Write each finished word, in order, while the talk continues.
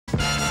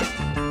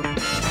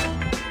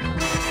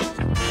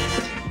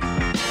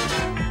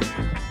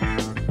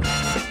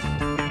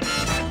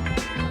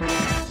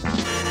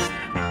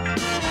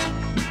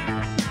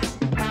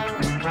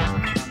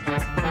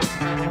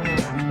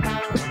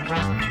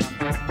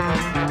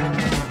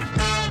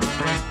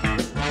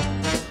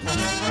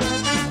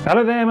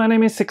Hello there, my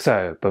name is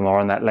Sixo, but more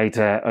on that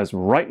later, as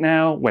right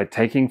now we're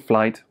taking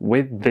flight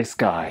with this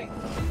guy.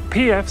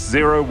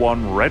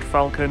 PF-01 Red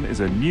Falcon is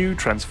a new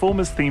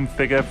Transformers-themed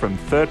figure from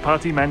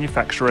third-party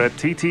manufacturer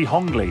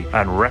HongLi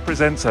and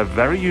represents a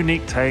very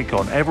unique take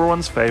on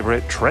everyone's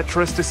favourite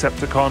treacherous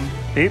Decepticon,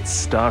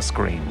 its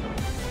Starscream.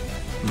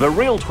 The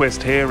real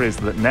twist here is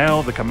that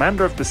now the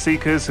commander of the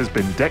Seekers has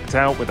been decked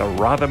out with a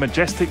rather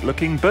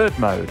majestic-looking bird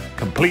mode,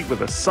 complete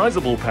with a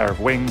sizable pair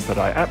of wings that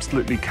I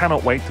absolutely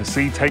cannot wait to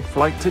see take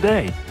flight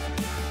today.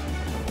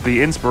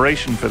 The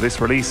inspiration for this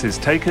release is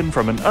taken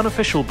from an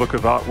unofficial book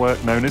of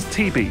artwork known as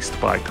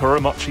T-Beast by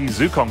Kuramochi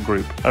Zukon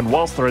Group, and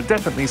whilst there are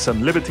definitely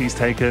some liberties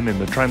taken in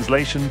the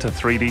translation to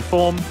 3D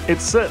form,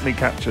 it certainly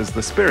captures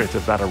the spirit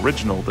of that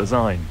original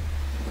design.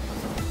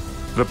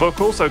 The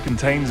book also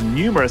contains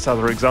numerous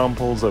other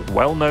examples of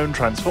well-known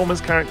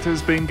Transformers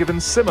characters being given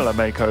similar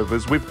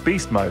makeovers with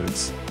beast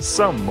modes,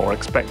 some more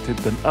expected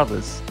than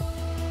others.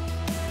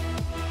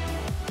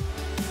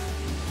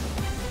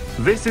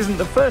 This isn't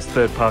the first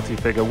third-party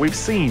figure we've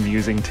seen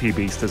using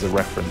T-Beast as a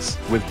reference,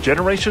 with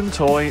Generation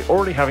Toy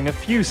already having a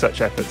few such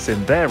efforts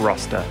in their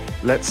roster.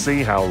 Let's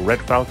see how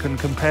Red Falcon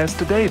compares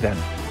today then.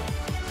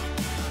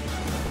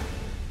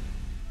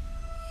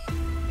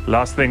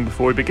 Last thing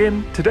before we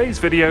begin, today's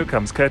video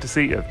comes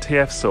courtesy of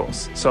TF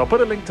Source, so I'll put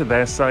a link to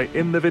their site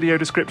in the video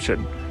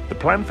description. The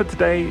plan for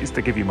today is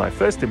to give you my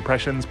first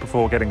impressions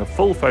before getting a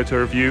full photo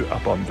review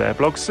up on their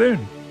blog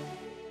soon.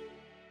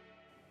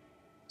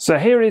 So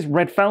here is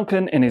Red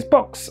Falcon in his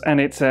box, and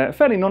it's a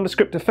fairly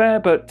nondescript affair,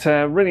 but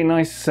really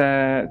nice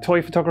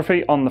toy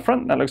photography on the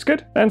front, that looks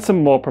good, and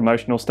some more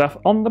promotional stuff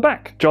on the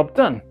back. Job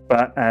done.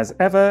 But as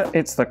ever,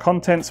 it's the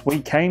contents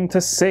we came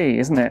to see,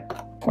 isn't it?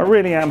 I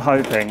really am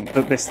hoping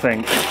that this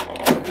thing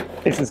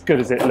is as good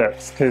as it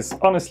looks, because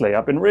honestly,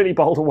 I've been really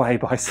bowled away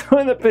by some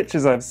of the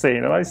pictures I've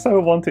seen, and I so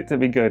want it to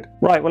be good.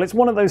 Right, well, it's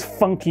one of those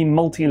funky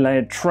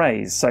multi-layered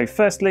trays. So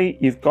firstly,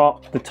 you've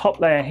got the top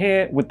layer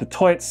here with the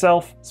toy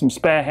itself, some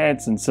spare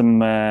heads and some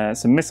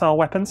missile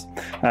weapons,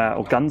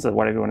 or guns, or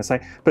whatever you want to say.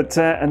 But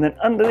and then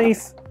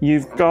underneath,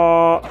 you've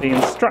got the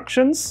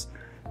instructions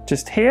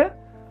just here.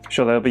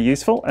 Sure, they'll be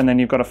useful, and then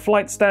you've got a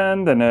flight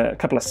stand and a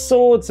couple of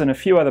swords and a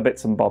few other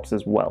bits and bobs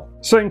as well.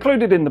 So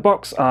included in the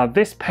box are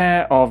this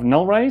pair of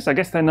null rays. I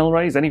guess they're null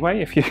rays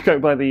anyway if you go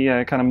by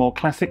the kind of more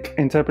classic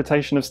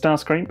interpretation of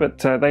Starscream, but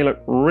they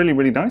look really,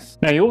 really nice.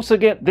 Now you also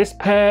get this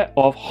pair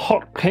of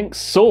hot pink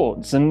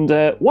swords, and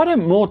why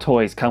don't more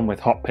toys come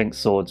with hot pink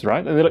swords,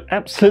 right? They look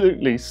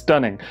absolutely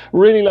stunning.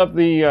 Really love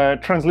the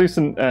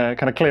translucent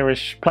kind of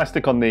clearish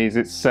plastic on these.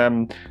 It's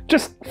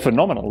just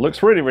phenomenal.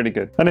 Looks really, really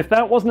good. And if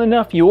that wasn't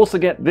enough, you also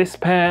get this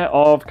pair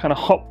of kind of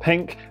hot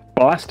pink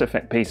blast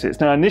effect pieces.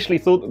 Now I initially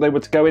thought that they were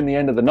to go in the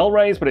end of the null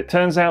rays, but it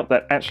turns out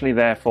that actually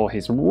they're for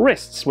his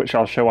wrists, which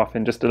I'll show off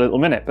in just a little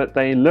minute, but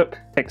they look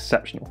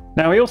exceptional.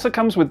 Now he also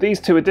comes with these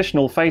two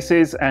additional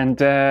faces,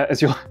 and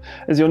as you'll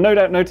no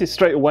doubt notice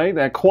straight away,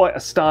 they're quite a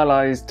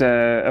stylized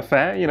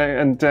affair, you know,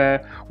 and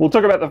we'll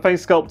talk about the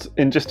face sculpt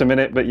in just a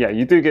minute, but yeah,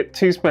 you do get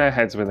two spare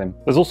heads with him.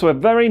 There's also a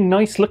very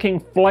nice looking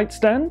flight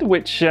stand,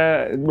 which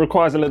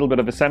requires a little bit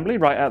of assembly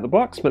right out of the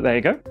box, but there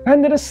you go.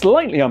 And in a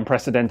slightly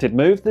unprecedented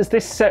move, there's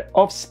this set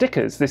of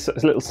stickers, this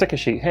little sticker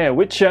sheet here,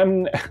 which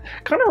kind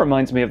of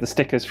reminds me of the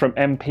stickers from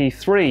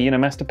MP3, you know,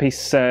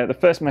 Masterpiece, the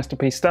first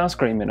Masterpiece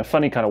Starscream, in a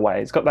funny kind of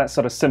way. It's got that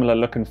sort of similar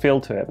look and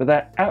feel to it, but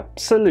they're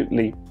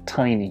absolutely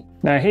tiny.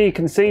 Now here you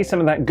can see some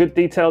of that good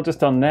detail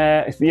just on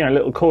there, you know,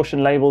 little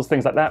caution labels,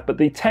 things like that, but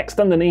the text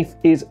underneath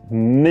is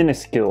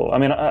minuscule. I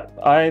mean,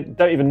 I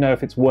don't even know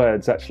if it's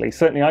words, actually.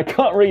 Certainly I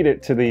can't read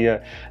it to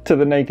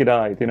the naked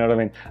eye, you know what I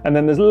mean? And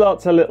then there's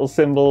lots of little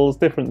symbols,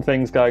 different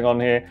things going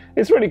on here.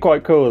 It's really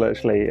quite cool,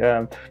 actually.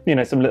 You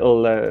know, some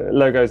little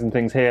logos and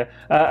things here.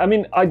 I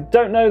mean, I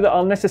don't know that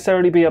I'll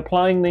necessarily be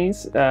applying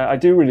these. I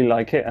do really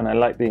like it, and I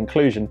like the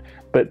inclusion,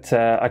 but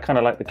I kind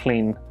of like the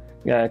clean,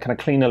 kind of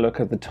cleaner look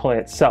of the toy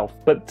itself.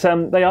 But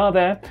they are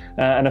there,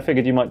 and I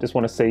figured you might just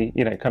want to see,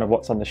 you know, kind of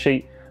what's on the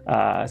sheet.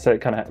 So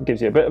it kind of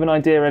gives you a bit of an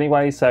idea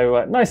anyway,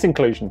 so nice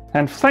inclusion.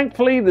 And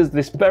thankfully there's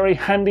this very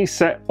handy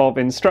set of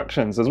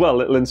instructions as well,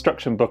 little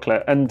instruction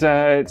booklet, and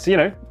it's, you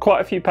know,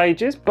 quite a few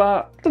pages,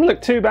 but doesn't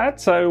look too bad,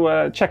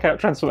 so check out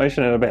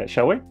Transformation in a bit,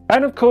 shall we?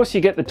 And of course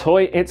you get the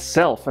toy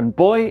itself, and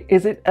boy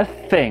is it a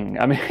thing.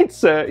 I mean,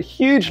 it's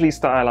hugely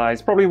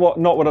stylized, probably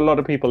not what a lot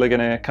of people are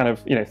going to kind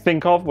of, you know,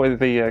 think of with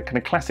the kind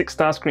of classic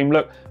Starscream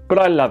look, but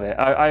I love it.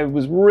 I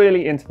was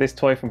really into this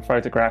toy from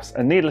photographs,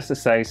 and needless to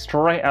say,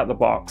 straight out the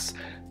box,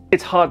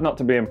 it's hard not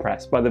to be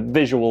impressed by the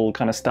visual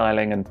kind of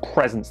styling and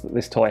presence that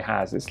this toy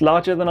has. It's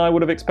larger than I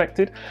would have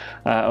expected.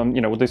 You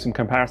know, we'll do some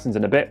comparisons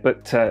in a bit,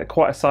 but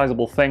quite a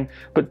sizable thing,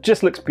 but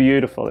just looks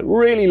beautiful. It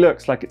really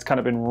looks like it's kind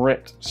of been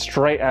ripped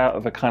straight out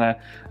of a kind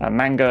of a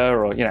manga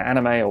or, you know,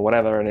 anime or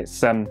whatever. And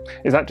it's,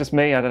 is that just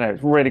me? I don't know.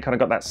 It's really kind of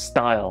got that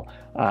style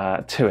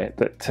to it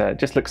that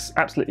just looks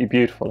absolutely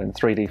beautiful in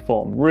 3D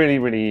form. Really,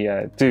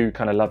 really do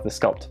kind of love the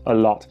sculpt a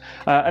lot.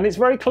 And it's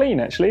very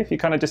clean, actually. If you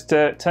kind of just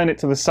turn it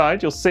to the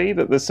side, you'll see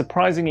that there's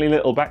surprisingly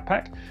little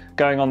backpack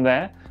going on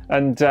there.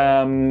 and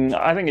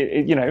I think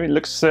it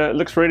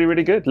looks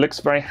really good. Looks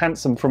very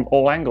handsome from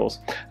all angles.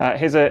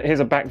 Here's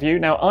a back view.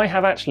 Now I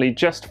have actually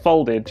just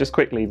folded just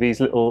quickly these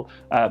little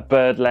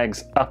bird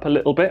legs up a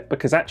little bit,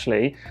 because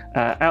actually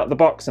out the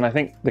box, and I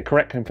think the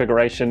correct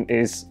configuration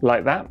is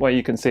like that, where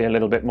you can see a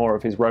little bit more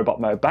of his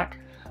robot mode back.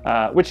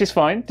 Which is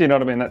fine, do you know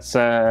what I mean? That's,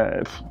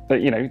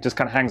 just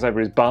kind of hangs over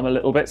his bum a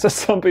little bit. So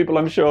some people,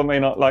 I'm sure, may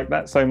not like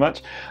that so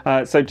much.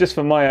 So just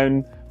for my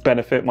own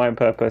benefit, my own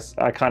purpose,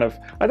 I don't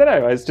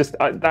know, it's just,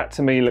 that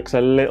to me looks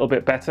a little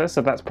bit better.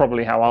 So that's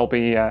probably how I'll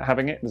be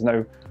having it. There's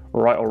no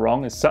right or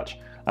wrong as such.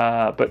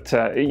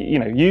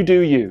 You do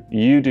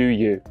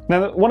you.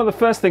 Now, one of the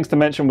first things to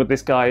mention with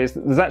this guy is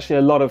that there's actually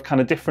a lot of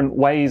kind of different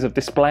ways of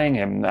displaying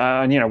him,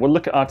 and we'll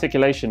look at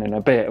articulation in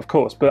a bit, of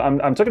course, but I'm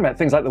talking about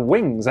things like the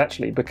wings,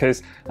 actually,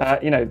 because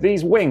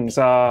these wings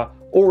are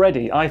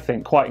already, I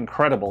think, quite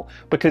incredible,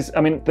 because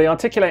I mean, they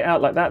articulate out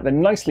like that. They're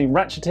nicely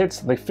ratcheted,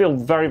 so they feel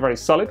very, very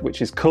solid,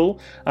 which is cool.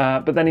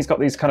 But then he's got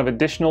these kind of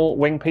additional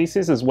wing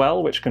pieces as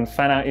well, which can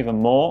fan out even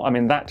more. I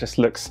mean, that just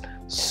looks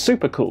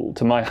super cool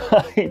to my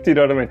eye. Do you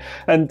know what I mean?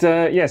 And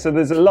so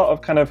there's a lot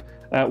of kind of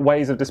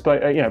ways of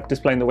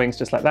displaying the wings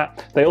just like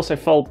that. They also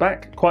fold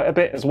back quite a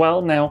bit as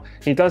well. Now,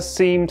 he does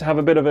seem to have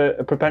a bit of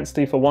a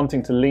propensity for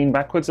wanting to lean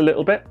backwards a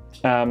little bit,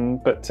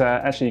 but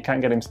actually you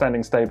can't get him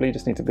standing stably. You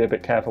just need to be a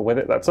bit careful with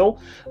it, that's all.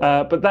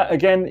 But that,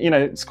 again,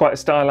 it's quite a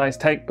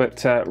stylized take,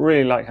 but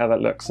really like how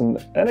that looks.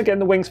 And again,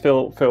 the wings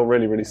feel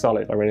really, really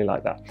solid. I really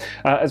like that.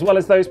 As well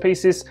as those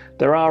pieces,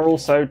 there are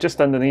also, just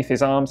underneath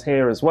his arms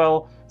here as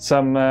well,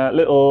 some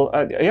little,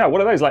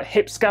 what are those, like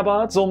hip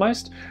scabbards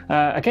almost?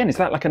 Again, is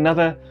that like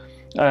another,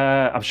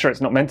 I'm sure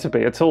it's not meant to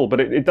be at all, but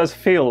it does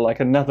feel like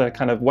another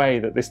kind of way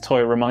that this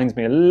toy reminds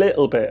me a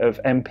little bit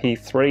of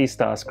MP3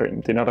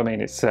 Starscream. Do you know what I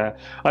mean? It's, I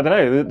don't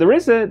know,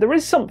 there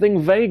is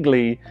something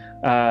vaguely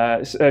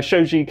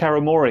Shoji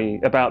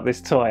Karamori about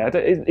this toy.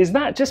 Is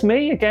that just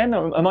me again?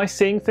 Am I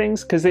seeing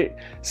things? Because it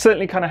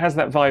certainly kind of has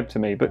that vibe to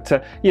me.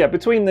 But yeah,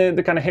 between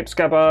the kind of hip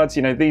scabbards,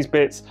 these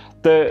bits,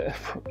 it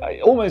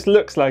almost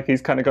looks like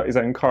he's kind of got his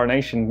own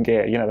coronation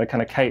gear, the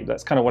kind of cape.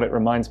 That's kind of what it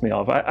reminds me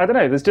of. I don't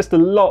know, there's just a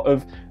lot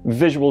of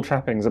visual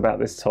trappings about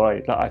this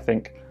toy that I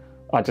think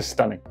are just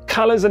stunning.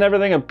 Colors and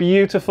everything are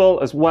beautiful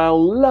as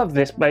well. Love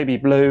this baby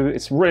blue.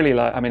 It's really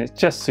like, I mean, it's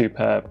just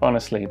superb,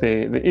 honestly.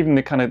 Even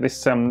the kind of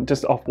this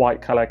just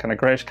off-white color, kind of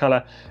grayish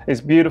color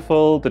is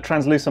beautiful. The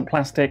translucent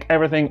plastic,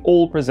 everything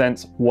all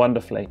presents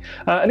wonderfully.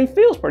 And he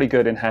feels pretty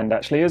good in hand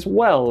actually as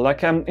well.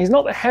 Like he's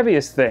not the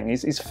heaviest thing.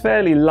 He's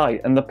fairly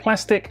light, and the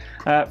plastic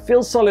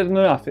feels solid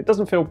enough. It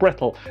doesn't feel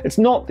brittle. It's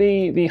not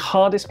the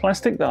hardest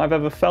plastic that I've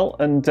ever felt,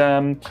 and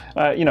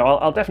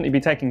I'll definitely be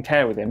taking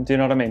care with him. Do you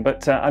know what I mean?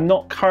 But I'm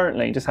not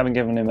currently, just having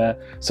given him a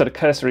sort of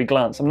cursory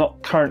glance, I'm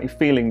not currently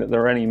feeling that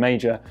there are any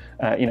major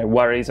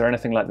worries or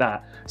anything like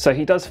that. So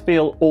he does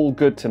feel all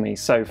good to me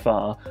so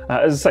far.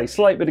 As I say,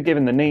 slight bit of give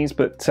in the knees,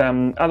 but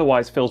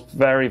otherwise feels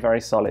very, very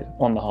solid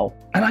on the whole.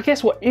 And I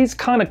guess what is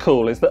kind of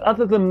cool is that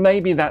other than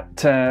maybe that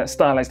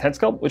stylized head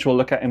sculpt, which we'll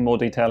look at in more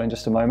detail in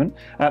just a moment,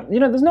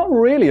 there's not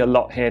really a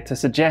lot here to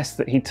suggest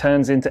that he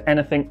turns into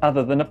anything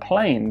other than a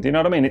plane. Do you know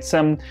what I mean? It's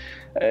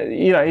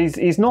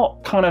he's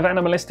not kind of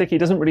animalistic. He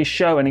doesn't really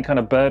show any kind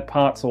of bird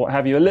parts or what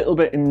have you. A little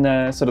bit in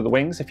sort of the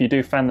wings, if you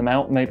do fan them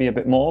out, maybe a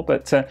bit more.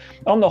 But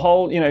on the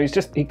whole,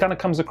 he kind of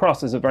comes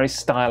across as a very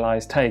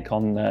stylized take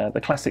on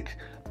the classic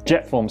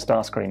jet form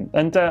Starscream,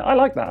 and I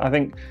like that. I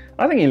think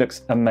he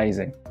looks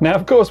amazing. Now,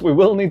 of course, we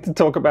will need to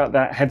talk about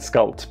that head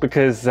sculpt,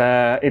 because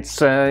I think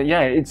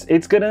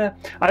it's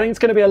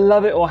gonna be a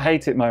love it or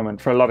hate it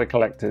moment for a lot of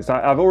collectors.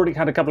 I've already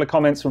had a couple of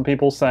comments from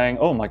people saying,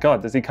 "Oh my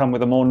God, does he come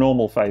with a more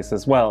normal face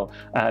as well?"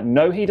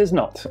 No, he does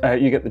not.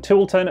 You get the two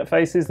alternate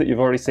faces that you've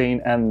already seen,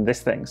 and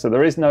this thing. So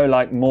there is no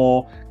like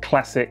more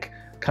classic,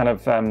 kind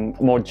of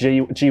more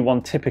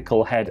G1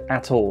 typical head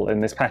at all in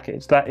this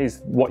package. That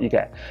is what you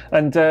get.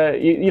 And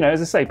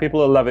as I say, people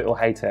will love it or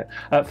hate it.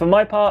 For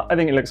my part, I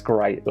think it looks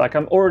great. Like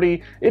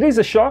it is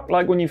a shock.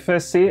 Like when you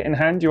first see it in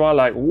hand, you are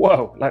like,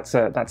 whoa, that's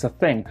a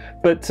thing.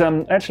 But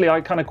actually,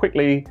 I kind of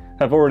quickly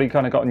have already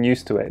kind of gotten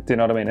used to it. Do you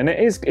know what I mean? And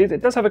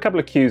it does have a couple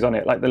of cues on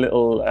it, like the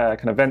little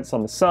kind of vents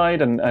on the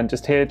side and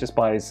just here, just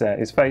by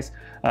his face.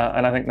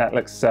 And I think that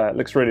looks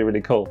really,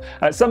 really cool.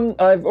 I've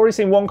already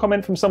seen one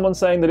comment from someone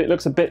saying that it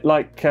looks a bit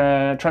like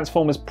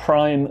Transformers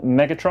Prime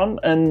Megatron,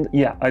 and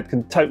yeah, I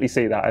can totally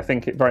see that. I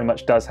think it very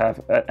much does have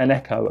an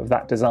echo of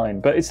that design,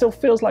 but it still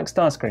feels like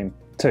Starscream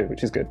too,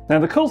 which is good. Now,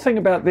 the cool thing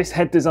about this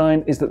head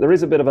design is that there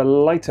is a bit of a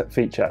light up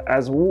feature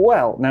as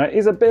well. Now, it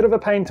is a bit of a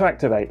pain to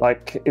activate.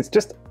 Like, it's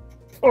just,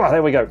 oh,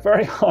 there we go,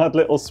 very hard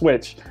little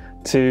switch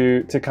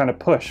to kind of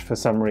push for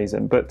some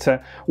reason. But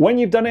when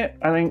you've done it,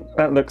 I think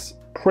that looks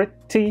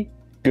pretty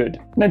good.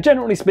 Now,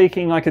 generally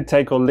speaking, I could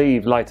take or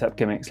leave light up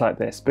gimmicks like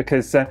this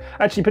because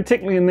actually,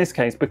 particularly in this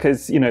case,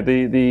 because you know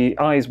the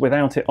eyes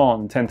without it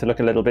on tend to look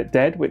a little bit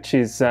dead, which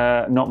is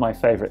not my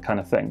favorite kind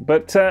of thing.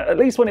 But at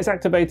least when it's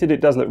activated,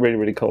 it does look really,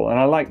 really cool. And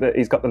I like that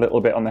he's got the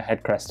little bit on the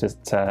head crest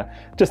just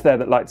there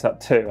that lights up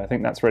too. I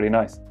think that's really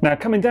nice. Now,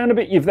 coming down a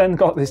bit, you've then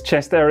got this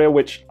chest area,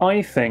 which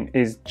I think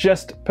is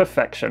just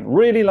perfection.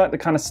 Really like the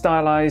kind of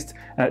stylized,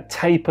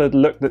 tapered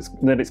look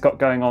that it's got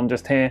going on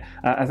just here.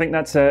 I think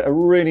that's a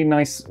really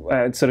nice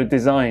sort of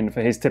design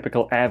for his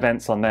typical air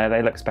vents on there.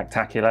 They look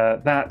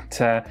spectacular.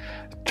 That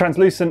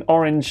translucent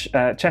orange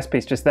chest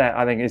piece just there,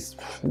 I think is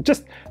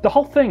just, the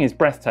whole thing is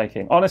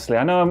breathtaking. Honestly,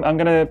 I know I'm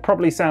going to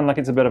probably sound like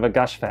it's a bit of a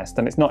gush fest,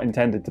 and it's not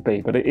intended to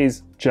be, but it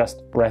is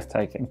just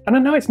breathtaking. And I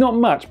know it's not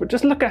much, but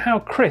just look at how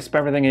crisp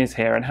everything is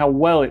here and how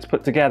well it's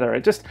put together.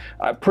 It just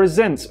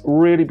presents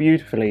really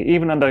beautifully,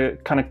 even under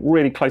kind of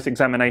really close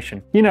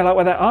examination. You know, like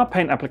where there are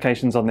paint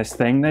applications on this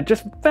thing, they're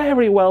just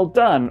very well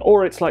done,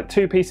 or it's like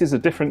two pieces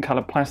of different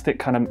colored plastic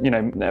kind of, you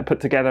know,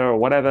 put together or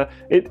whatever.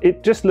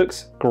 It just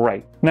looks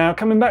great. Now,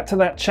 coming back to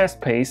that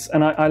chest piece,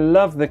 and I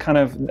love the kind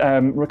of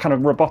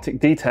robotic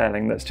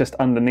detailing that's just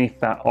underneath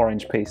that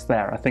orange piece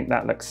there. I think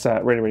that looks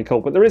really, really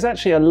cool. But there is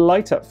actually a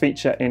light up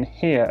feature in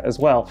here as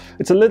well.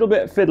 It's a little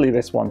bit fiddly,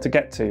 this one, to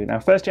get to. Now,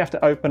 first you have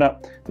to open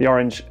up the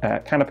orange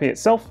canopy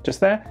itself, just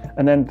there,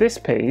 and then this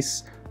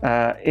piece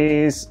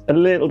is a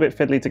little bit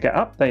fiddly to get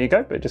up. There you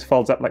go, but it just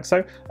folds up like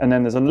so. And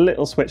then there's a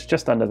little switch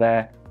just under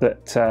there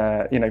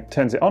that you know,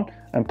 turns it on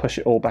and push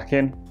it all back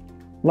in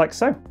like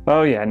so.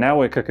 Oh yeah, now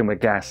we're cooking with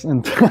gas,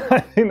 and I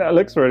think that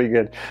looks really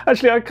good.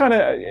 Actually,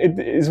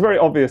 it's very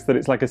obvious that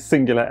it's like a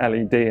singular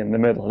LED in the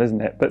middle,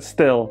 isn't it? But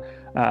still,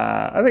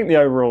 I think the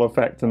overall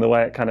effect and the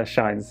way it kind of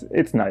shines,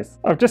 it's nice.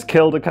 I've just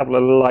killed a couple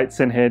of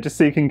lights in here just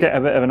so you can get a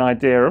bit of an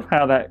idea of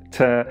how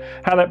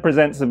that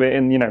presents a bit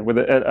in, you know, with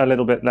a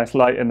little bit less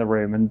light in the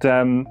room.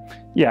 And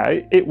yeah,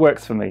 it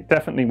works for me.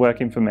 Definitely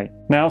working for me.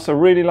 Now, I also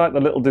really like the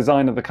little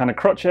design of the kind of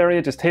crotch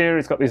area just here.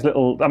 It's got these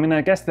little, I mean,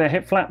 I guess they're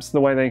hip flaps, the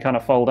way they kind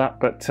of fold up,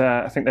 but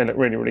I think they look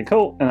really, really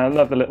cool. And I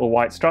love the little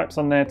white stripes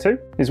on there too.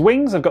 His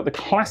wings have got the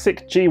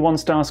classic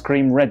G1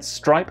 Starscream red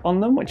stripe on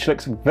them, which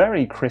looks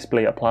very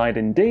crisply applied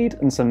indeed,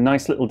 and some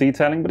nice little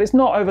detailing, but it's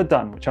not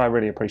overdone, which I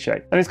really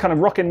appreciate. And he's kind of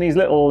rocking these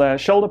little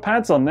shoulder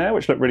pads on there,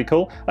 which look really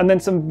cool. And then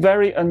some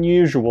very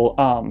unusual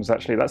arms,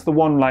 actually. That's the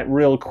one like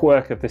real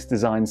quirk of this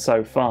design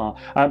so far.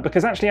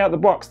 Because actually out the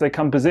box, they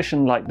come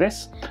positioned like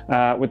this,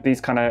 with these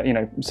kind of, you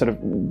know, sort of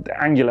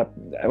angular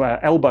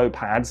elbow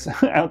pads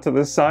out to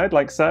the side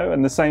like so,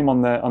 and the same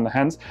on the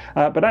hands.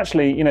 But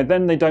actually, you know,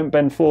 then they don't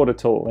bend forward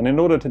at all. And in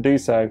order to do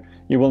so,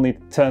 you will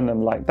need to turn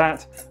them like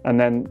that, and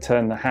then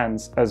turn the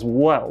hands as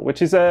well,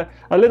 which is a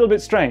little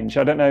bit strange.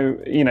 I don't know,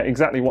 you know,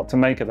 exactly what to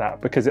make of that,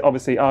 because it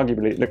obviously,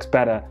 arguably, it looks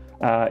better,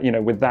 you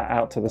know, with that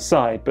out to the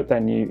side, but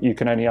then you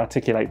can only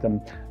articulate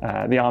them,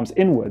 the arms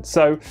inwards.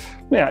 So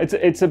yeah,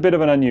 it's a bit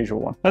of an unusual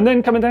one. And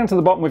then coming down to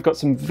the bottom, we've got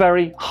some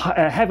very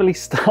heavily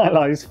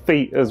stylized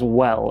feet as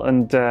well,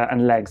 and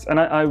legs. And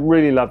I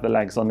really love the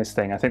legs on this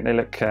thing. I think they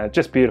look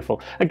just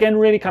beautiful. Again,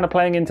 really kind of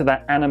playing into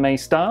that anime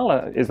style.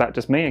 Is that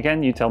just me?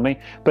 Again, you tell me.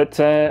 But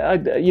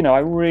you know, I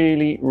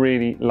really,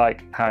 really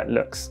like how it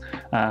looks.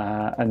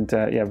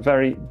 Yeah,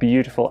 very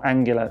beautiful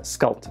angular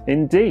sculpt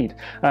indeed.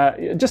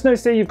 Just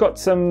notice here you've got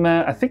some,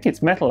 I think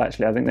it's metal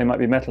actually. I think they might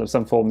be metal of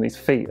some form, these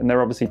feet, and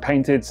they're obviously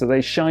painted, so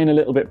they shine a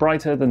little bit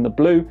brighter than the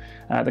blue,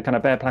 the kind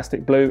of bare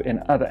plastic blue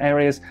in other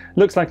areas.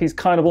 Looks like he's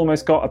kind of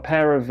almost got a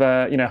pair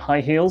of you know,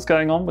 high heels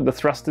going on with the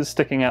thrusters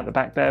sticking out the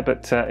back there,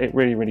 but it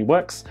really, really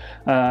works,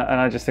 and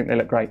I just think they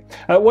look great.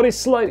 What is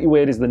slightly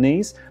weird is the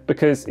knees,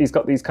 because he's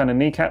got these kind of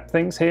kneecap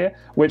things here,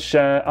 which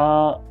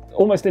are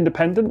almost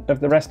independent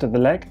of the rest of the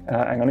leg.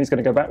 Hang on, he's going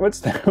to go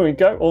backwards. There we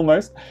go,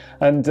 almost.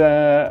 And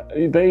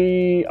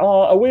they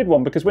are a weird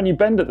one, because when you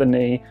bend at the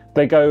knee,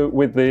 they go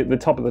with the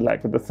top of the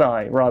leg, with the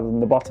thigh, rather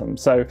than the bottom.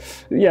 So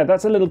yeah,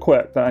 that's a little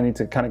quirk that I need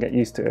to kind of get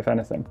used to, if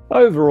anything.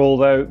 Overall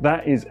though,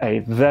 that is a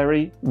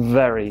very,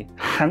 very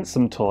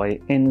handsome toy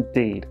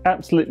indeed.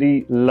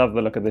 Absolutely love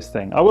the look of this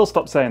thing. I will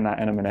stop saying that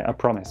in a minute, I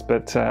promise.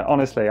 But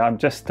honestly, I'm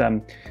just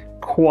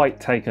quite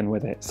taken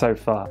with it so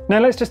far. Now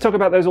let's just talk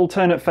about those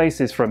alternate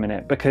faces for a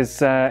minute, because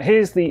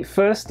here's the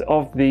first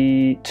of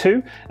the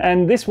two,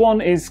 and this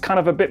one is kind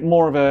of a bit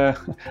more of a,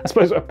 I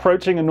suppose,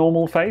 approaching a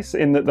normal face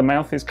in that the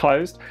mouth is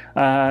closed.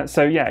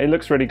 So yeah, it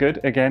looks really good.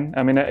 Again,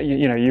 I mean,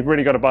 you know, you've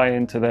really got to buy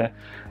into the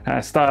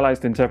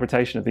stylized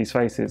interpretation of these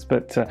faces.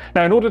 But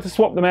now, in order to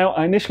swap them out,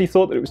 I initially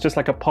thought that it was just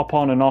like a pop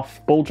on and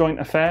off ball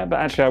joint affair, but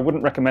actually I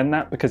wouldn't recommend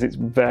that, because it's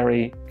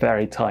very,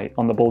 very tight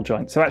on the ball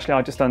joint. So actually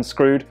I just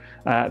unscrewed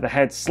the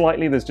head slightly.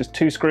 There's just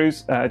two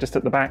screws just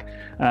at the back,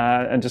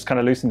 and just kind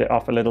of loosened it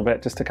off a little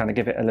bit, just to kind of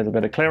give it a little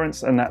bit of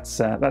clearance, and that's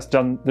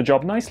done the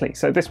job nicely.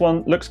 So this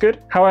one looks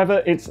good.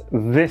 However, it's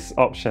this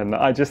option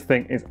that I just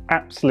think is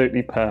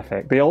absolutely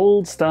perfect. The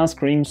old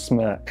Starscream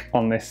smirk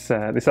on this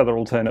this other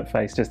alternate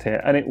face just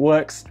here, and it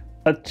works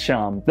a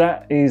charm.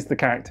 That is the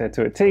character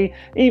to a T.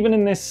 Even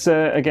in this,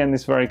 again,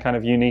 this very kind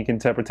of unique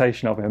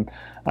interpretation of him,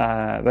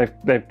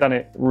 they've done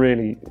it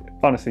really,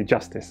 honestly,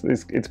 justice.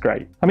 It's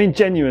great. I mean,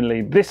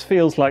 genuinely, this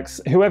feels like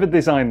whoever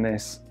designed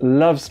this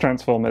loves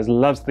Transformers,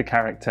 loves the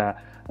character,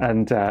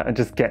 and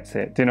just gets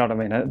it. Do you know what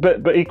I mean?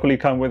 But equally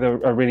come with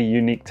a really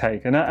unique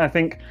take. And I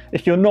think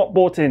if you're not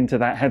bought into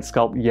that head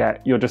sculpt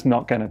yet, you're just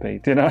not going to be.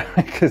 Do you know?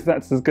 Because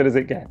that's as good as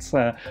it gets.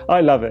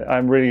 I love it. I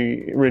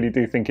really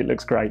do think it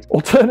looks great.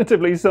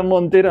 Alternatively,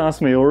 someone did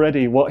ask me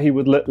already what he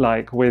would look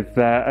like with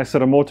a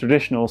sort of more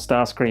traditional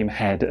Starscream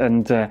head.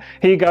 And here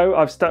you go.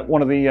 I've stuck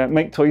one of the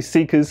Make Toy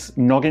Seekers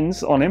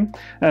noggins on him.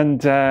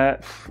 And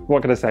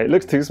what can I say? It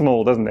looks too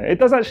small, doesn't it? It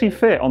does actually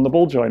fit on the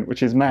ball joint,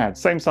 which is mad.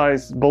 Same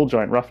size ball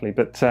joint, roughly.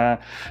 But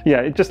yeah,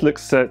 it just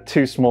looks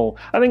too small.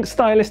 I think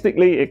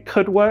stylistically it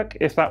could work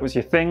if that was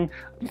your thing.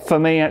 For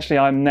me, actually,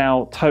 I'm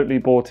now totally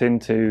bought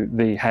into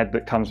the head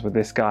that comes with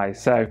this guy.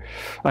 So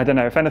I don't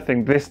know, if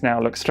anything, this now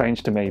looks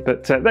strange to me.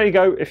 But there you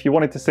go. If you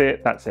wanted to see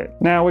it, that's it.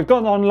 Now we've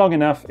gone on long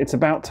enough. It's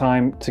about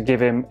time to give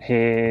him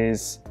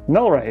his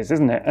null rays,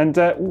 isn't it? And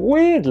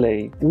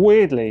weirdly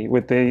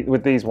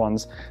with these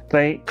ones,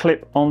 they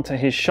clip onto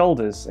his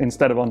shoulders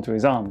instead of onto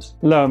his arms.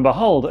 Lo and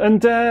behold.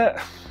 And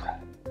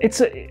it's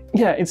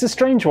a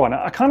strange one.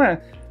 I kind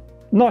of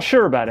not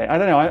sure about it. I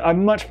don't know. I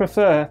much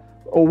prefer,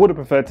 or would have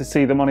preferred, to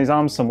see them on his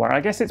arms somewhere. I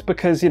guess it's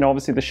because, you know,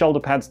 obviously the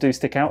shoulder pads do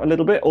stick out a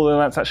little bit, although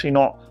that's actually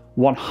not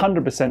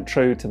 100%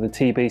 true to the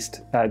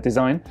T-Beast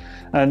design.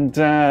 And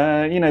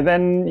you know,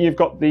 then you've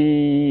got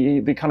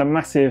the kind of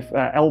massive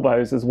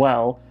elbows as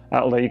well,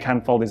 although you can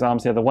fold his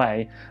arms the other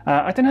way.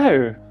 I don't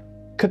know.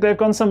 Could they have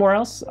gone somewhere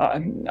else?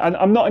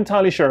 I'm not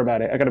entirely sure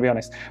about it, I've got to be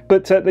honest.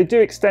 But they do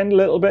extend a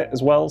little bit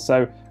as well,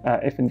 so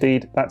if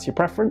indeed that's your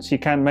preference, you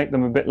can make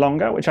them a bit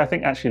longer, which I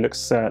think actually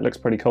looks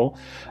pretty cool.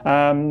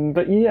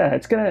 But yeah,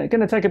 it's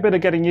gonna take a bit of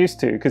getting used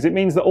to, because it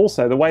means that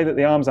also the way that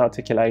the arms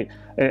articulate,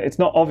 it's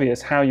not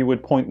obvious how you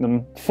would point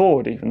them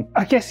forward even.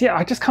 I guess, yeah,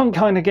 I just can't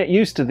kind of get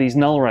used to these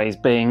null rays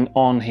being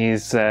on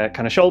his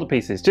kind of shoulder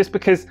pieces, just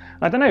because,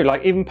 I don't know,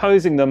 like even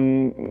posing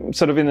them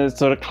sort of in a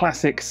sort of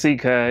classic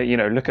Seeker, you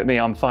know, look at me,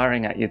 I'm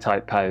firing at you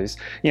type pose,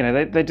 you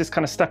know, they're just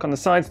kind of stuck on the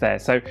sides there.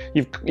 So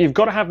you've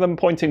got to have them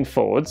pointing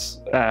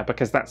forwards,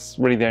 because that's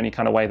really the only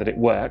kind of way that it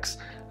works.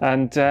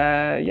 And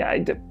yeah,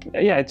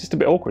 it's just a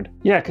bit awkward.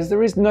 Yeah, because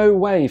there is no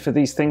way for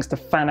these things to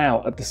fan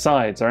out at the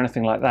sides or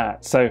anything like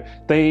that. So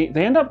they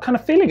end up kind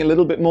of feeling a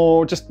little bit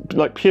more just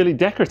like purely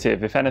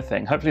decorative, if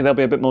anything. Hopefully they'll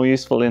be a bit more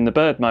useful in the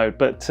bird mode.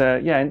 But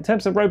yeah, in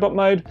terms of robot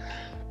mode,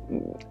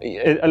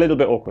 a little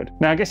bit awkward.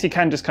 Now I guess you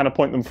can just kind of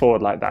point them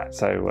forward like that,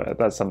 so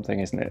that's something,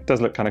 isn't it? It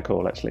does look kind of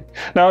cool actually.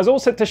 Now I was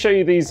also to show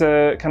you these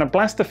kind of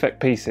blast effect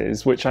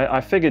pieces, which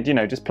I figured, you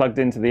know, just plugged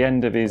into the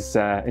end of his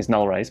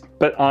null rays,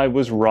 but I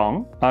was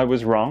wrong,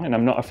 and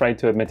I'm not afraid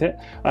to admit it.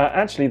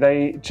 Actually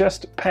they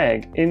just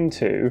peg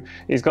into,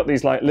 he's got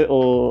these like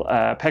little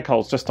peg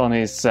holes just on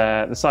his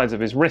the sides of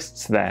his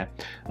wrists there,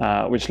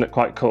 which look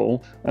quite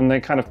cool, and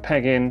they kind of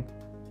peg in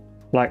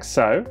like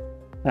so.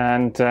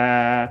 And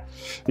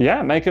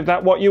yeah, make of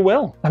that what you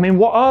will. I mean,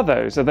 what are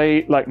those? Are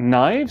they like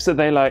knives? Are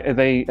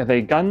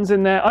they guns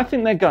in there? I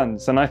think they're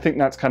guns, and I think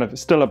that's kind of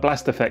still a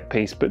blast effect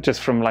piece, but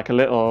just from like a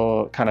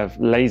little kind of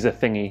laser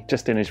thingy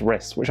just in his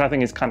wrists, which I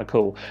think is kind of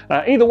cool.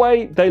 Either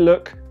way, they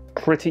look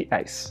pretty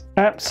ace.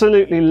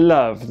 Absolutely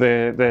love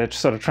the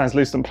sort of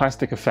translucent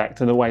plastic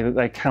effect and the way that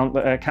they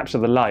capture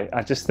the light.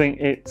 I just think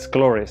it's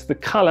glorious. The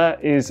colour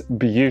is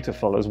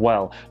beautiful as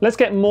well. Let's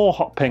get more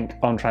hot pink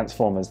on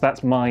Transformers.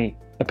 That's my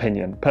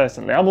opinion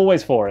personally. I'm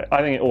always for it.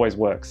 I think it always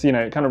works. You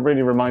know, it kind of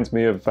really reminds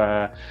me of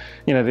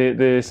you know,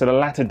 the sort of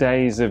latter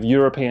days of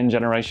European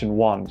Generation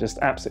 1. Just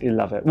absolutely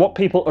love it. What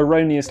people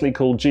erroneously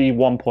call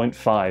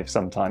G1.5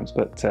 sometimes,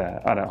 but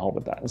I don't hold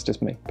with that. It's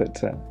just me,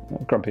 but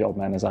grumpy old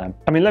man as I am.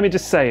 I mean, let me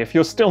just say, if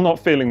you're still not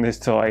feeling this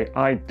toy,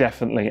 I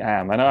definitely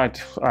am, and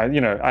I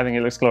you know, I think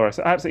it looks glorious.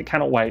 I absolutely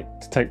cannot wait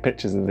to take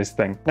pictures of this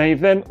thing. Now you've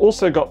then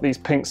also got these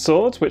pink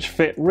swords, which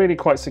fit really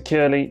quite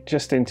securely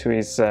just into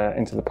his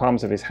into the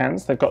palms of his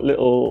hands. They've got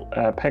little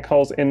peg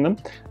holes in them.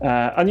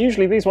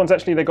 Unusually, these ones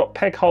actually, they got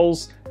peg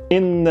holes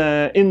in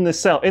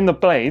the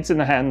blades, in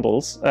the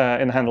handles,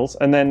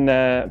 and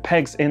then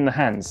pegs in the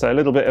hands. So a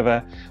little bit of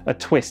a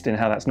twist in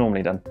how that's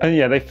normally done. And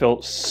yeah, they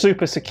feel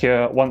super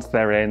secure once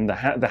they're in. The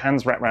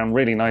hands wrap around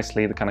really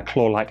nicely, the kind of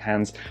claw-like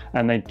hands,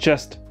 and they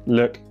just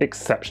look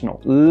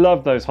exceptional.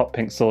 Love those hot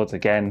pink swords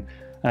again.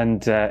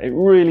 And it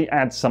really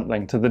adds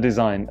something to the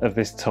design of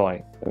this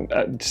toy.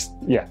 Just,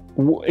 yeah,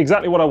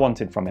 exactly what I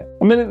wanted from it.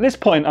 I mean, at this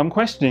point, I'm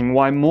questioning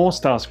why more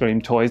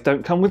Starscream toys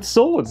don't come with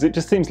swords. It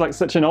just seems like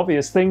such an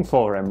obvious thing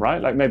for him,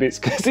 right? Like maybe it's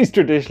because he's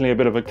traditionally a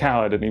bit of a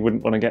coward and he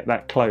wouldn't want to get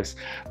that close.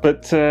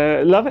 But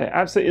love it,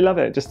 absolutely love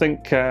it. Just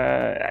think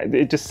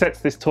it just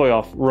sets this toy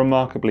off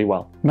remarkably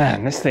well.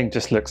 Man, this thing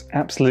just looks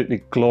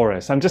absolutely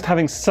glorious. I'm just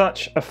having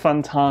such a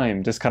fun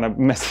time just kind of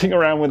messing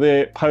around with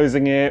it,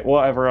 posing it,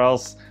 whatever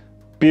else.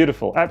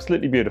 Beautiful,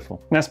 absolutely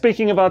beautiful. Now,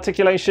 speaking of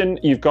articulation,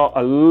 you've got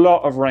a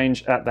lot of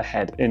range at the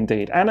head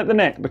indeed, and at the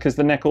neck, because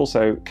the neck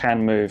also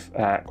can move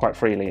quite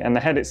freely, and the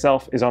head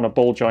itself is on a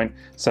ball joint,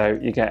 so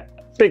you get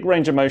big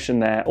range of motion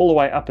there, all the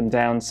way up and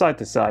down, side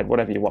to side,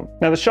 whatever you want.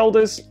 Now, the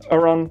shoulders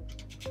are on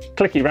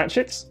clicky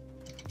ratchets,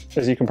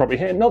 as you can probably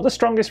hear. Not the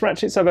strongest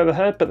ratchets I've ever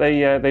heard, but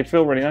they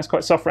feel really nice,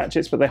 quite soft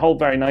ratchets, but they hold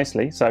very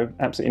nicely, so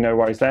absolutely no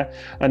worries there.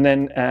 And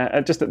then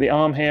just at the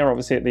arm here,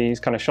 obviously at the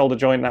kind of shoulder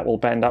joint, that will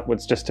bend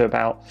upwards just to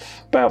about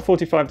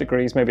 45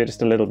 degrees, maybe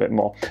just a little bit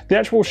more. The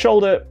actual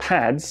shoulder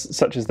pads,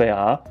 such as they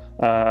are,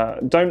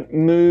 don't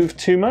move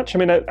too much. I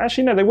mean,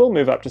 actually no, they will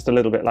move up just a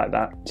little bit like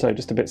that, so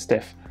just a bit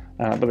stiff.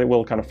 But they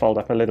will kind of fold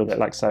up a little bit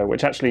like so,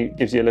 which actually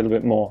gives you a little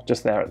bit more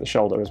just there at the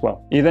shoulder as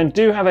well. You then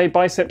do have a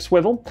bicep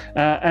swivel,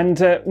 and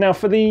now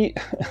for the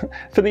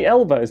for the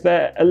elbows,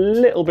 they're a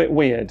little bit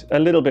weird,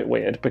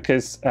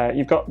 because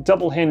you've got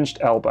double hinged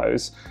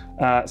elbows,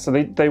 so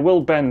they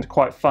will bend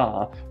quite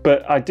far,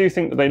 but I do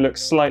think that they look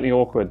slightly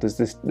awkward. There's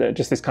this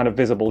just this kind of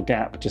visible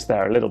gap just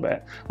there a little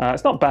bit.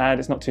 It's not bad,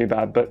 it's not too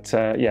bad, but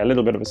yeah, a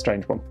little bit of a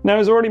strange one. Now,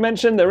 as already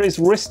mentioned, there is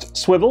wrist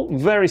swivel,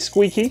 very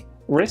squeaky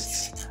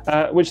wrists,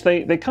 which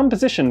they come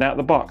positioned out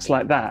the box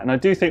like that, and I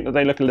do think that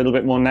they look a little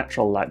bit more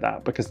natural like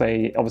that, because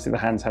they obviously the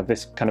hands have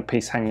this kind of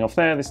piece hanging off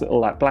there, this little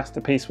like blaster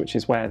piece, which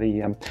is where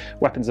the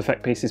weapons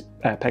effect pieces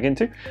peg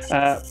into.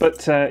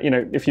 But you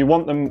know, if you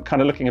want them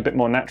kind of looking a bit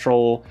more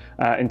natural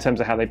in terms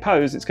of how they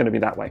pose, it's going to be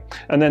that way.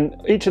 And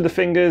then each of the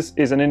fingers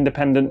is an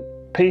independent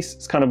piece.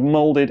 It's kind of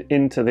molded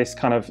into this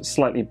kind of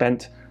slightly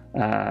bent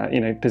you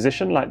know,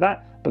 position like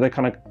that, but they're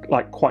kind of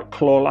like quite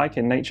claw-like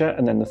in nature,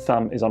 and then the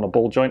thumb is on a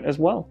ball joint as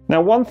well.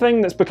 Now, one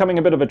thing that's becoming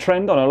a bit of a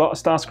trend on a lot of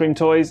Starscream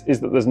toys is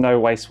that there's no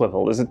waist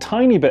swivel. There's a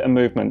tiny bit of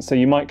movement, so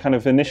you might kind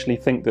of initially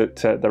think that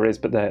there is,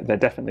 but there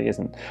definitely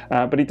isn't.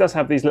 But he does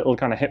have these little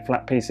kind of hip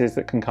flap pieces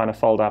that can kind of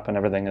fold up and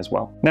everything as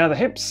well. Now, the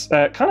hips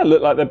kind of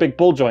look like they're big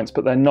ball joints,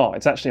 but they're not.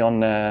 It's actually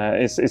on,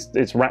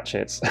 it's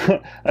ratchets.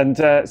 And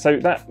so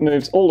that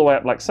moves all the way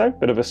up like so,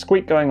 bit of a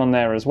squeak going on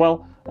there as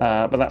well.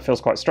 But that feels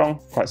quite strong,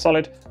 quite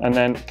solid, and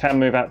then can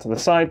move out to the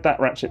side. That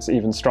ratchet's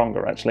even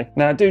stronger actually.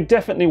 Now, I do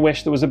definitely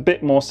wish there was a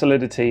bit more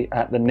solidity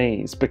at the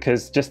knees,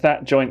 because just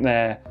that joint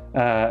there,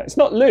 it's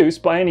not loose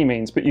by any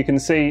means, but you can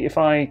see if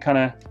I kind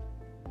of,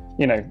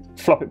 you know,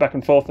 flop it back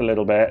and forth a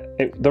little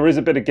bit, there is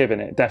a bit of give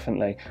in it,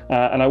 definitely.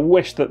 And I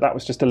wish that that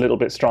was just a little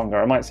bit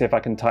stronger. I might see if I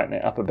can tighten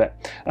it up a bit.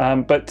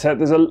 But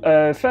there's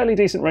a fairly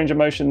decent range of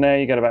motion there.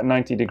 You get about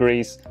 90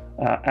 degrees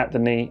at the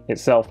knee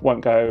itself.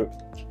 Won't go,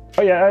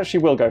 oh yeah, it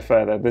actually will go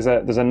further.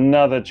 There's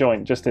another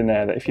joint just in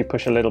there that if you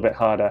push a little bit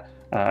harder,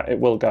 it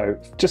will go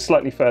just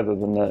slightly further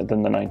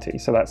than the 90,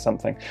 so that's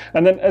something.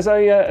 And then, as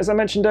I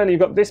mentioned earlier, you've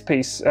got this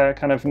piece,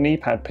 kind of knee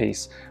pad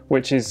piece,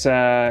 which is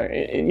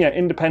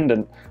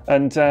independent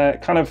and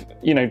kind of,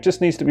 you know,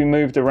 just needs to be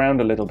moved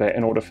around a little bit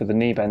in order for the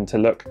knee bend to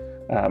look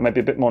maybe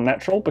a bit more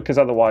natural, because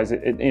otherwise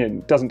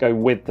it doesn't go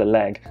with the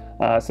leg.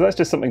 So that's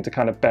just something to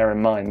kind of bear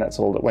in mind. That's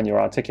all, that when you're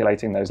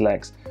articulating those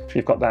legs,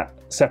 you've got that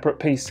separate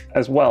piece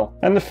as well.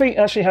 And the feet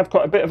actually have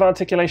quite a bit of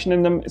articulation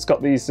in them. It's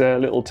got these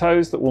little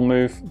toes that will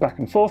move back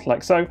and forth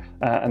like so,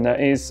 and there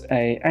is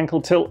a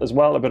ankle tilt as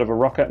well, a bit of a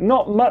rocker.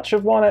 Not much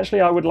of one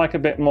actually. I would like a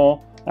bit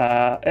more.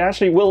 It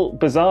actually will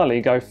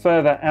bizarrely go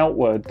further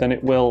outward than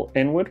it will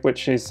inward,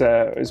 which is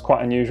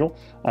quite unusual.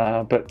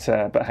 But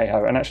hey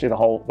ho, and actually the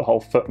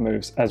whole foot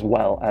moves as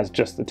well as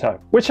just the toe,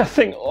 which I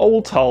think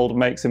all told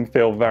makes him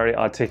feel very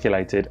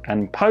articulated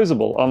and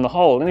poseable on the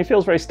whole, and he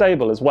feels very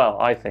stable as well.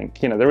 I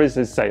think, you know, there is,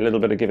 as I say, a little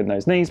bit of give in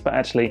those knees, but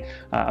actually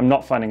I'm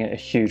not finding it a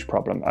huge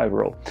problem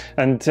overall.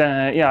 And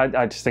yeah,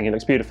 I just think he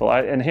looks beautiful.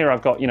 And here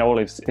I've got, you know, all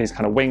his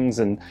kind of wings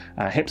and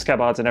hip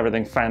scabbards and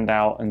everything fanned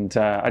out, and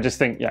I just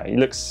think, yeah, he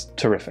looks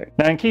terrific.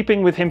 Now, in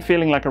keeping with him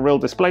feeling like a real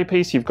display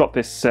piece, you've got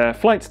this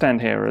flight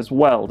stand here as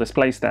well,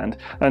 display stand,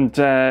 and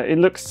it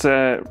looks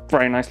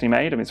very nicely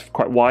made. I mean, it's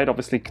quite wide,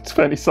 obviously. It's a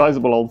fairly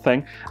sizable old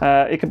thing.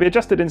 It can be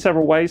adjusted in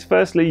several ways.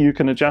 Firstly, you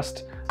can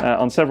adjust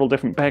on several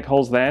different peg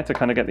holes there to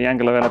kind of get the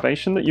angle of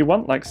elevation that you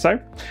want, like so.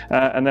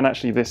 And then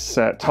actually this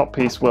top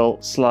piece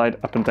will slide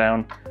up and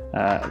down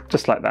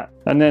just like that.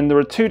 And then there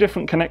are two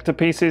different connector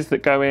pieces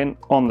that go in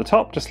on the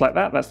top, just like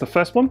that. That's the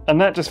first one. And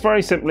that just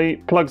very simply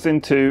plugs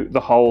into the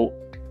hole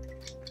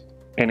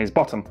in his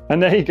bottom.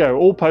 And there you go,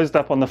 all posed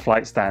up on the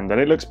flight stand, and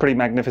it looks pretty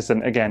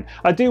magnificent again.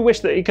 I do wish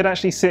that he could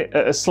actually sit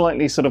at a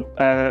slightly sort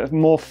of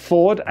more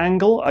forward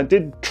angle. I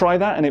did try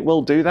that, and it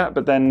will do that,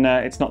 but then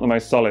it's not the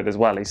most solid as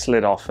well. He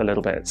slid off a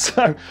little bit.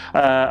 So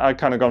I've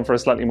kind of gone for a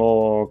slightly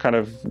more kind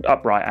of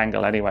upright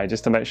angle anyway,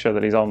 just to make sure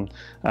that he's on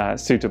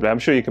suitably. I'm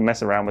sure you can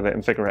mess around with it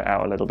and figure it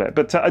out a little bit,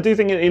 but I do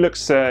think he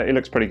looks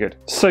pretty good.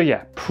 So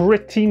yeah,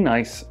 pretty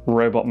nice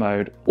robot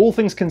mode, all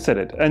things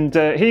considered. And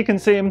here you can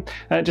see him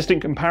just in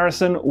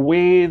comparison with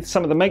with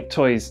some of the Make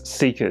Toys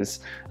seekers.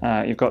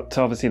 You've got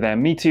obviously their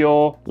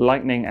Meteor,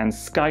 Lightning and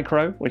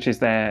Skycrow, which is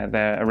their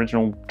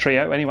original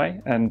trio anyway,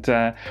 and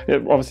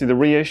obviously the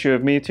reissue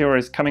of Meteor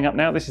is coming up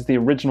now. This is the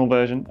original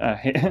version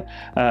here,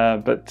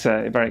 but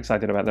very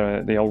excited about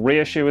the old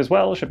reissue as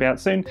well. Should be out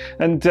soon.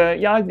 And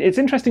yeah, it's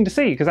interesting to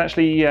see because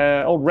actually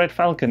old Red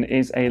Falcon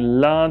is a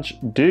large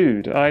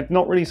dude. I'd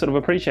not really sort of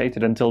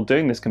appreciated until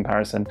doing this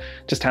comparison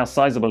just how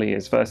sizable he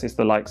is versus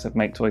the likes of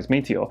Make Toys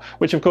Meteor,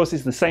 which of course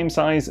is the same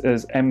size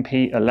as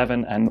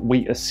MP11 and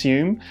we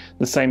assume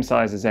the same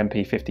size as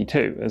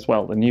MP52 as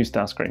well, the new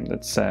Starscream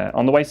that's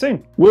on the way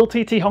soon. Will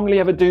TT HongLi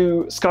ever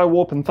do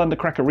Skywarp and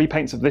Thundercracker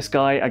repaints of this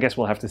guy? I guess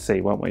we'll have to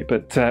see, won't we?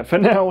 But for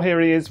now, here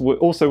he is,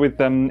 also with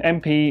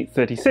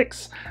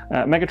MP36,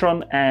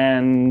 Megatron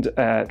and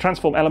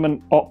Transform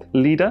Element Op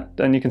Leader.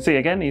 And you can see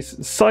again, he's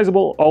a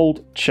sizable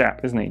old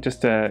chap, isn't he?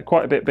 Just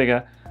quite a bit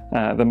bigger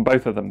than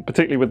both of them,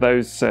 particularly with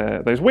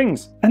those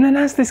wings. And then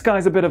as this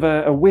guy's a bit of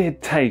a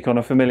weird take on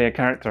a familiar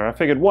character, I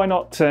figured why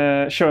not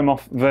show him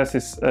off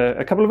versus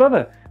a couple of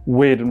other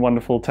weird and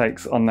wonderful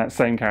takes on that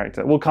same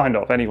character. Well, kind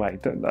of, anyway.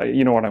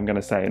 You know what I'm going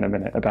to say in a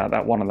minute about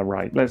that one on the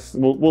right.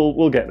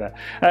 We'll get there.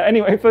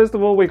 Anyway, first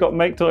of all, we've got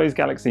Make Toys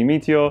Galaxy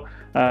Meteor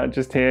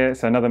just here.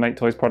 So another Make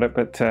Toys product,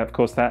 but of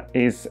course that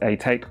is a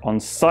take on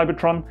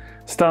Cybertron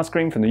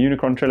Starscream from the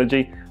Unicron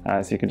trilogy.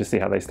 So you can just see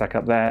how they stack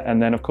up there.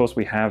 And then of course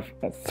we have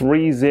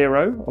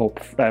 3-0, or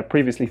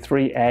previously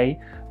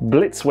 3A,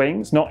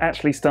 Blitzwings, not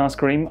actually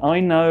Starscream. I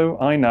know,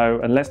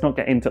 and let's not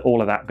get into all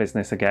of that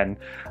business again.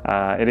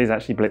 It is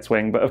actually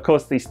Blitzwing, but of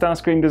course the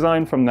Starscream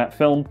design from that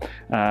film,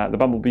 the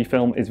Bumblebee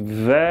film, is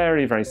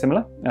very, very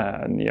similar,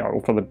 you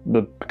know, for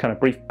the kind of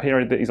brief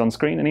period that he's on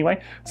screen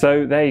anyway.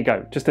 So there you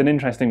go, just an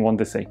interesting one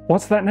to see.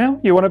 What's that now?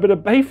 You want a bit of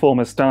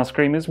Bayformer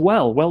Starscream as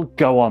well? Well,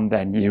 go on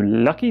then, you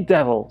lucky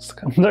devils.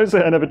 Those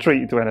never treat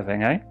you to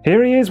anything, eh?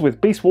 Here he is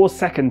with Beast Wars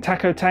 2nd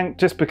Taco Tank,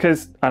 just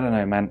because, I don't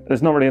know, man,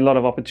 there's not really a lot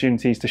of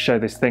opportunities to show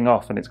this thing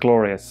off, and it's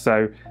glorious.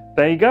 So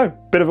there you go,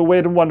 bit of a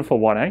weird and wonderful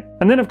one, eh?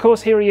 And then of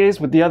course here he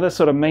is with the other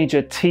sort of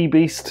major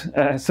T-Beast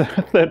sort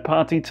of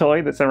third-party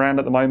toy that's around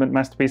at the moment,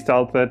 Masterpiece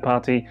style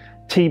third-party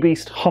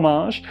T-Beast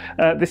homage.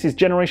 This is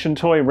Generation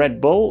Toy Red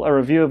Bull, a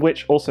review of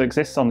which also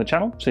exists on the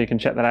channel, so you can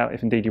check that out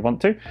if indeed you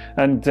want to.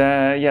 And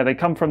yeah, they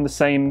come from the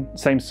same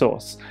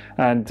source.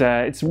 And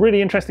it's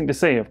really interesting to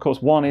see. Of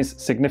course, one is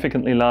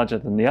significantly larger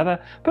than the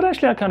other, but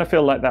actually I kind of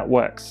feel like that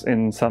works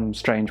in some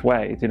strange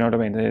way. Do you know what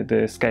I mean?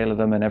 The scale of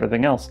them and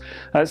everything else.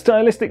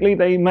 Stylistically,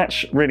 they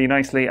match really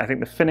nicely. I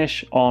think the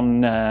finish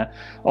on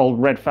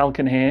old Red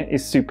Falcon here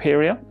is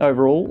superior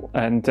overall.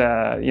 And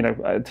you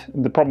know,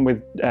 the problem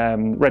with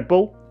Red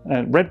Bull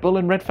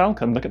and Red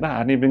Falcon, look at that, I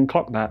hadn't even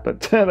clocked that,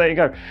 but there you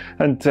go.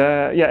 And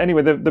yeah,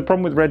 anyway, the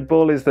problem with Red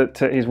Bull is that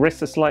his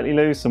wrists are slightly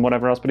loose and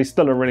whatever else, but he's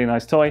still a really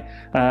nice toy.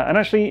 And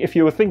actually, if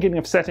you were thinking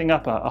of setting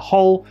up a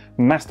whole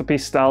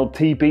Masterpiece style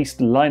T-Beast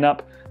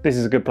lineup, this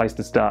is a good place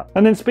to start.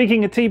 And then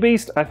speaking of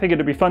T-Beast, I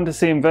figured it'd be fun to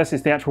see him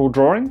versus the actual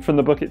drawing from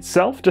the book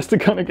itself, just to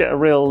kind of get a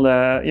real,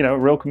 you know, a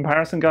real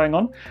comparison going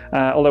on.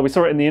 Although we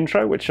saw it in the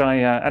intro, which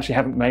I actually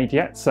haven't made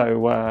yet,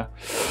 so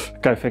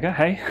go figure,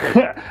 hey?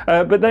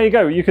 But there you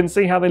go, you can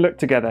see how they look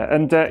together.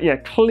 And yeah,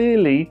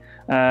 clearly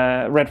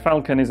Red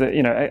Falcon is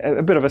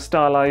a bit of a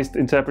stylized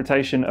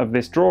interpretation of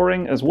this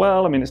drawing as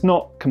well. I mean, it's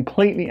not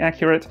completely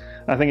accurate.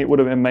 I think it would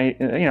have been made,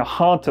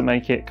 hard to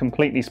make it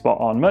completely spot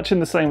on, much in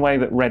the same way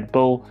that Red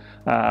Bull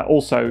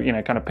also,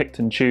 kind of picked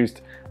and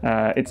choosed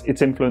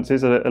its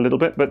influences a little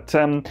bit. But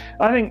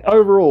I think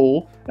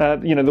overall,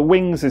 the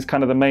wings is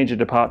kind of the major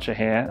departure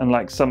here, and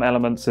like some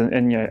elements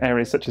in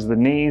areas such as the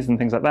knees and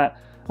things like that.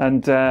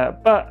 And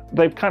but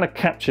they've kind of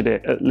captured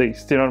it at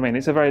least, you know what I mean?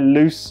 It's a very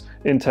loose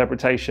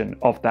interpretation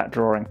of that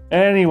drawing.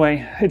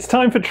 Anyway, it's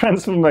time for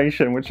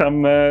transformation, which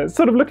I'm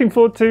sort of looking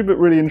forward to, but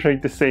really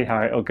intrigued to see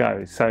how it'll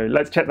go. So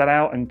let's check that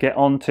out and get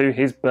on to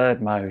his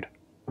bird mode.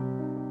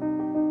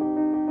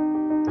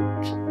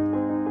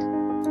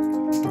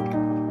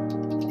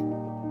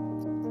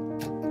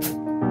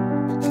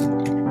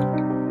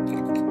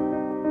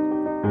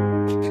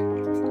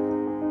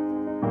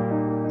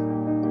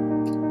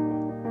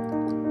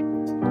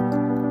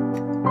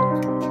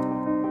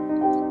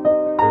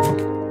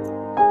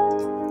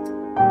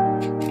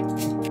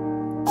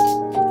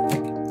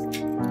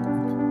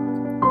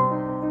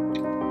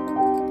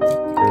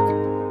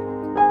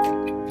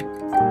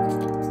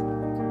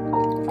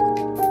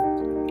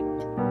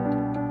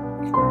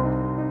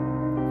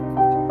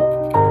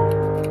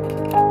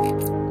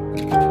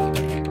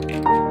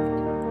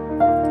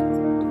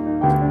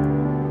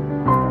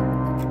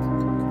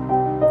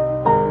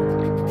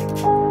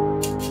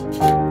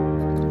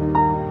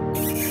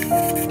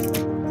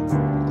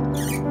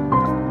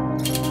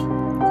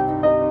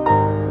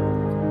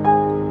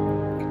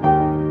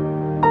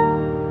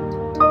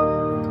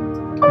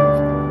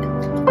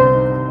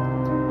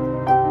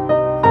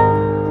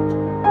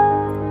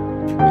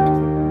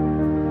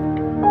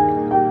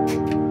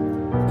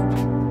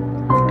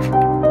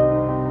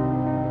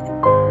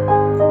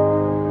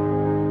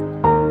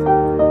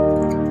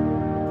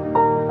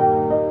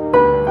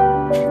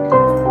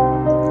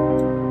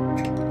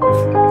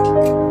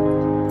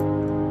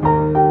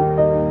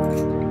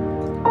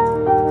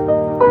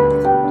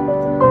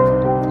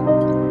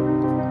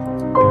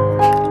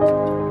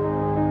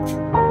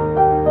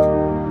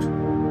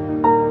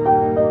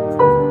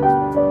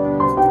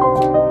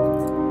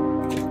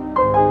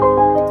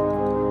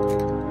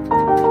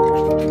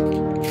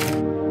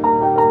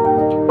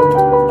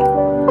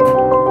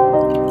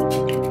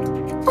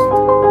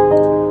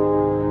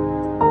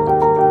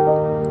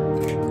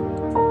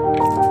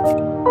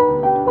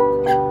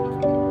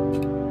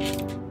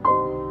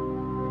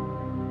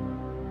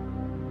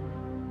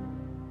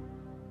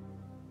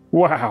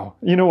 Wow,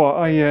 you know what,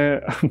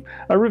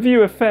 I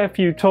review a fair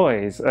few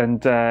toys,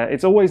 and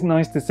it's always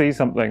nice to see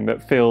something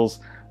that feels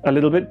a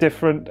little bit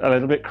different, a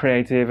little bit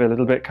creative, a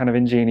little bit kind of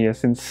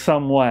ingenious in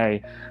some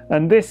way,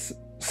 and this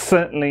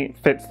certainly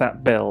fits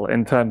that bill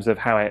in terms of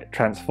how it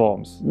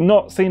transforms.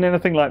 Not seen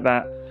anything like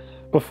that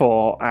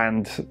before,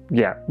 and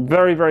yeah,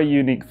 very, very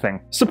unique thing.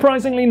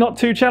 Surprisingly not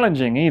too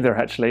challenging either,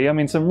 actually. I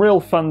mean, some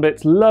real fun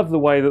bits. Love the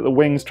way that the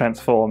wings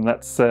transform.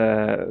 That's,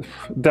 dare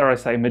I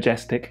say,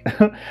 majestic.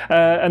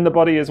 And the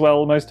body as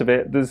well, most of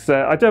it. There's,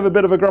 I do have a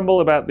bit of a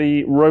grumble about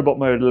the robot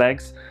mode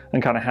legs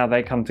and kind of how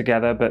they come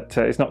together, but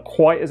it's not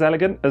quite as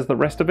elegant as the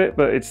rest of it,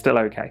 but it's still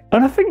okay.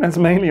 And I think that's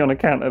mainly on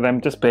account of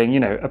them just being, you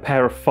know, a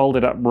pair of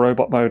folded up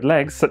robot mode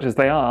legs, such as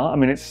they are. I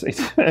mean, it's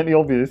fairly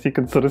obvious, you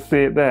can sort of see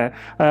it there.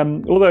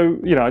 Although,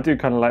 you know, I do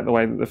kind of like the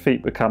way that the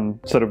feet become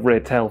sort of rear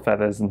tail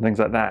feathers and things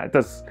like that. It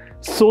does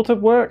sort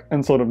of work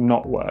and sort of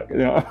not work, you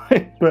know what I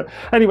mean? But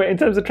anyway, in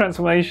terms of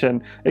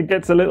transformation, it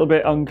gets a little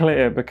bit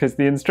unclear because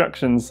the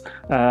instructions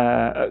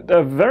are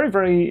very,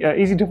 very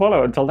easy to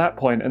follow until that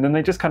point, and then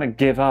they just kind of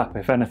give up,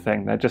 if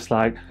anything. They're just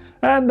like,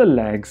 and the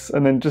legs,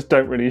 and then just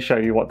don't really show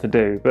you what to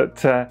do. But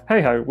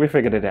hey ho, we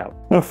figured it out.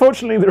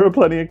 Unfortunately, there are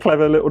plenty of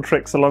clever little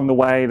tricks along the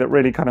way that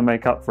really kind of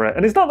make up for it.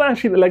 And it's not that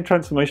actually the leg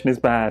transformation is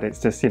bad, it's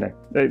just, you know,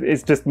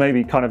 it's just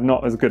maybe kind of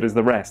not as good as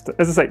the rest.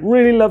 As I say,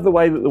 really love the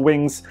way that the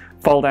wings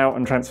fold out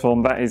and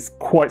transform. That is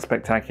quite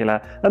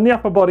spectacular. And the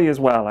upper body as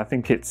well, I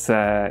think it's,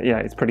 yeah,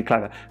 it's pretty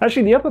clever.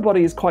 Actually, the upper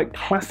body is quite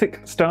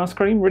classic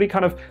Starscream. Really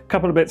kind of a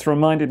couple of bits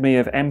reminded me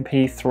of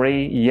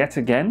MP3 yet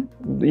again,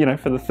 you know,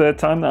 for the third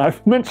time that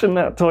I've mentioned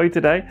that toy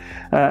today.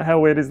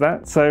 How weird is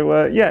that?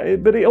 So yeah,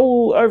 but it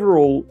all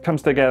overall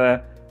comes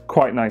together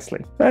quite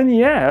nicely. And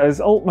yeah, as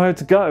alt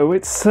modes go,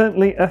 it's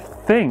certainly a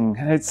thing.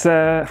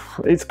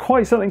 It's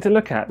quite something to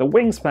look at. The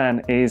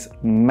wingspan is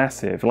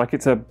massive. Like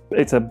it's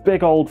a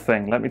big old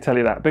thing, let me tell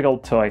you that. Big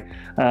old toy.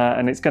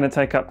 And it's going to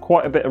take up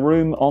quite a bit of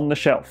room on the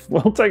shelf.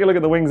 We'll take a look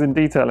at the wings in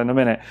detail in a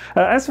minute.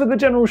 As for the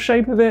general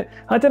shape of it,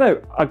 I don't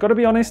know. I've got to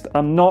be honest,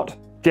 I'm not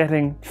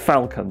getting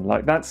Falcon.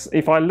 Like that's,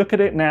 if I look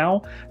at it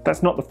now,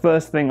 that's not the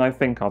first thing I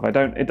think of.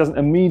 It doesn't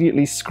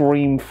immediately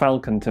scream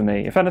Falcon to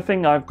me. If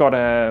anything, I've got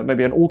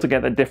maybe an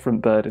altogether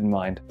different bird in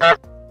mind.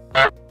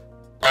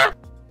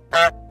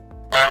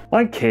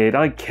 I kid,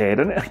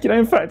 and you know,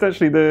 in fact,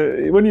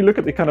 actually, when you look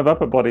at the kind of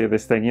upper body of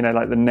this thing, you know,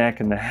 like the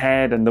neck and the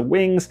head and the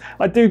wings,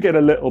 I do get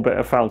a little bit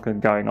of Falcon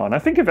going on. I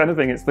think if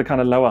anything, it's the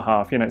kind of lower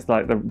half, you know, it's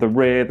like the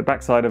rear, the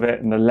backside of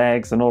it, and the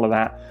legs and all of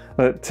that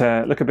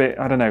look a bit,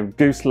 I don't know,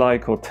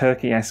 goose-like or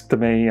turkey-esque to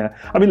me.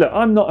 I mean, look,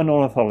 I'm not an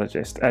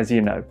ornithologist, as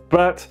you know,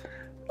 but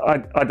I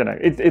don't know,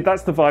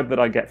 that's the vibe that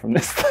I get from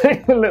this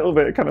thing. A little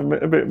bit, kind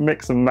of a bit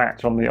mix and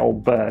match on the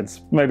old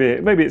birds.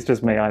 Maybe it's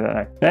just me, I don't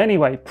know.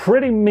 Anyway,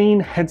 pretty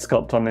mean head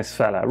sculpt on this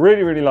fella.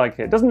 Really, really like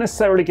it. Doesn't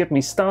necessarily give me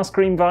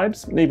Starscream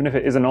vibes, even if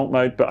it is an alt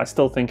mode, but I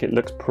still think it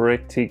looks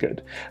pretty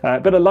good.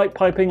 Bit of light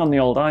piping on the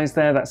old eyes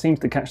there. That seems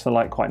to catch the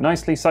light quite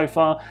nicely so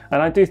far. And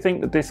I do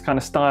think that this kind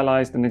of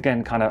stylized and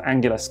again, kind of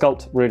angular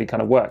sculpt really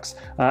kind of works.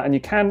 And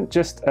you can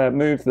just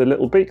move the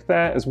little beak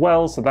there as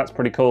well, so that's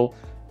pretty cool.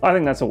 I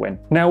think that's a win.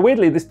 Now,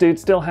 weirdly, this dude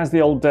still has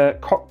the old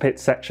cockpit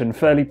section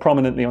fairly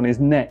prominently on his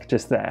neck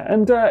just there.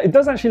 And it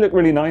does actually look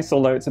really nice,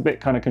 although it's a bit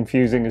kind of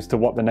confusing as to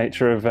what the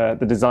nature of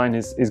the design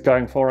is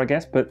going for, I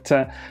guess. But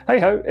hey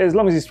ho, as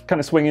long as you kind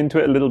of swing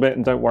into it a little bit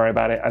and don't worry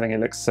about it, I think it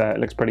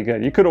looks pretty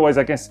good. You could always,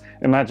 I guess,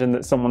 imagine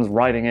that someone's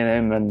riding in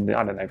him and,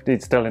 I don't know,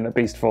 he's still in a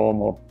beast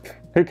form, or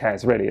who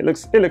cares really, it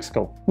looks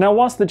cool. Now,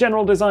 whilst the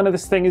general design of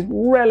this thing is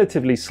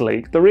relatively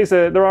sleek,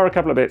 there are a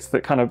couple of bits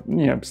that kind of,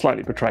 you know,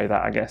 slightly betray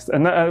that, I guess.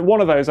 And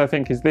one of those, I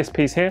think, is this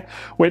piece here,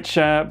 which,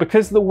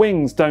 because the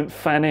wings don't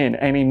fan in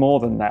any more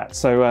than that,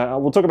 so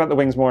we'll talk about the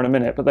wings more in a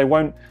minute, but they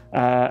won't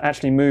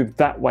actually move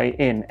that way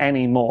in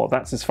anymore.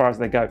 That's as far as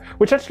they go,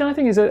 which actually I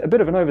think is a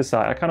bit of an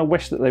oversight. I kind of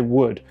wish that they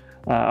would.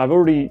 I've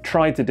already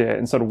tried to do it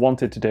and sort of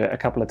wanted to do it a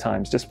couple of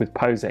times just with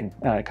posing,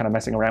 kind of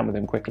messing around with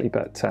him quickly.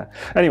 But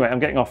anyway, I'm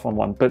getting off on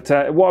one. But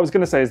what I was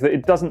going to say is that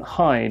it doesn't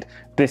hide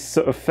this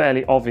sort of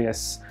fairly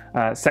obvious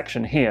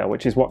section here,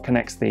 which is what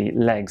connects the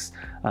legs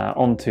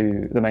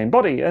onto the main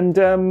body, and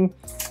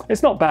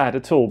it's not bad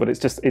at all, but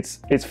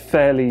it's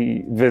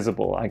fairly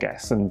visible, I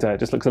guess, and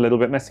just looks a little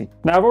bit messy.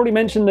 Now, I've already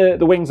mentioned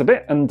the wings a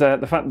bit, and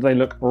the fact that they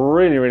look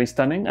really, really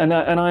stunning, and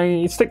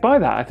I stick by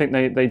that. I think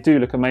they do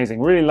look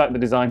amazing. Really like the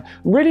design.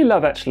 Really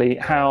love actually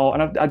how,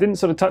 and I didn't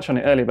sort of touch on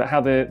it earlier, but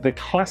how the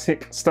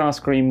classic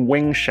Starscream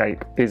wing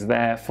shape is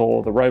there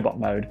for the robot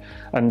mode,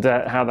 and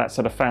how that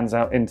sort of fans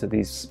out into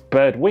these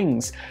bird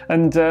wings,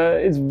 and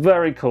it's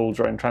very cool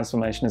during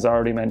transformation, as I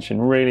already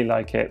mentioned. Really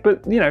like it,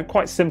 but you know,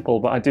 quite simple,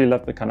 but I do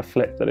love the kind of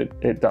flip that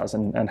it does,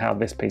 and how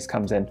this piece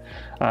comes in.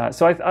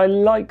 So I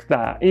like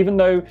that, even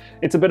though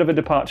it's a bit of a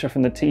departure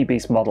from the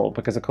T-Beast model,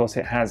 because of course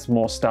it has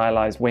more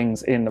stylized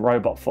wings in the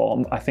robot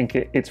form. I think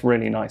it's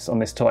really nice on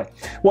this toy.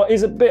 What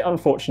is a bit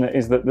unfortunate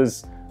is that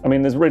there's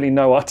really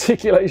no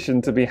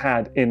articulation to be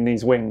had in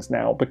these wings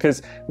now,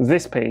 because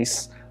this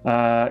piece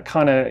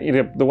kind of, you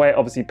know, the way it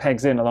obviously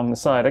pegs in along the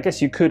side, I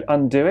guess you could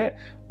undo it,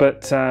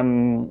 but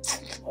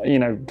you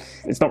know,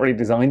 it's not really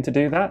designed to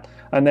do that.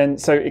 And then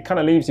so it kind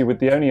of leaves you with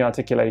the only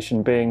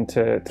articulation being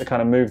to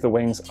kind of move the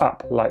wings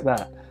up like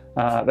that.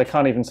 They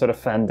can't even sort of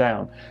fan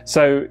down.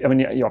 So, I mean,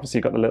 you obviously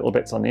got the little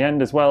bits on the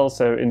end as well,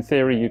 so in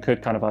theory you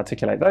could kind of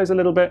articulate those a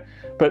little bit,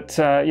 but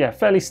yeah,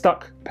 fairly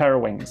stuck pair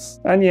of wings.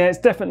 And yeah, it's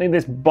definitely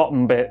this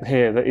bottom bit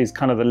here that is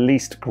kind of the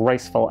least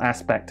graceful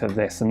aspect of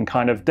this, and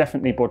kind of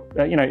definitely,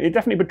 you know, it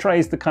definitely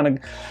betrays the kind of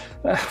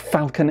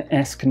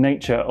Falcon-esque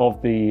nature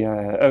of the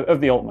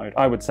alt mode,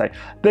 I would say.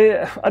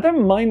 I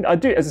don't mind, I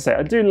do, as I say,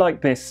 I do like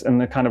this and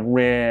the kind of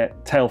rear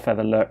tail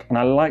feather look, and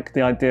I like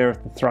the idea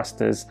of the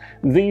thrusters.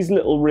 These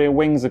little rear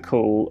wings are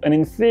cool, and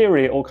in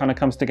theory it all kind of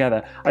comes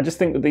together. I just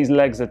think that these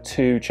legs are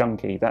too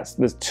chunky.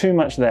 There's too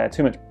much there,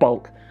 too much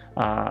bulk.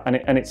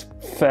 And it's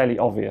fairly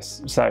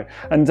obvious. So,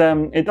 and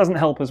it doesn't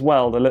help as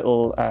well, the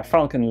little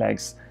Falcon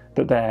legs,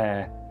 that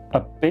they're a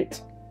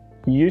bit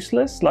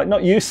useless, like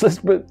not useless,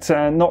 but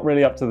not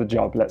really up to the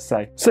job, let's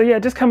say. So yeah,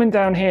 just coming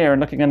down here and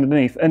looking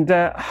underneath, and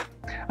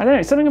I don't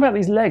know, something about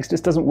these legs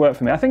just doesn't work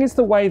for me. I think it's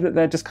the way that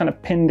they're just kind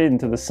of pinned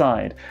into the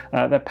side.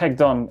 They're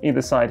pegged on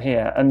either side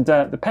here, and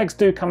the pegs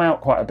do come out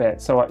quite a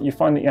bit, so you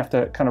find that you have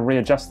to kind of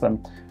readjust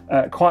them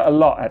quite a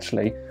lot,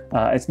 actually.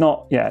 It's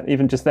not, yeah,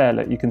 even just there,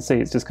 look, you can see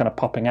it's just kind of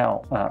popping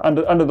out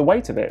under the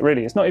weight of it,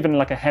 really. It's not even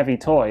like a heavy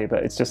toy,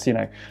 but it's just, you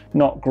know,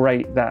 not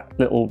great, that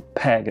little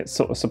peg. It's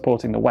sort of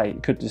supporting the weight.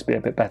 It could just be a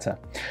bit better.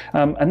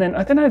 And then,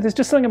 I don't know, there's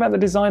just something about the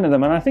design of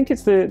them, and I think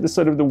it's the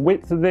sort of the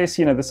width of this,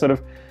 you know, the sort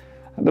of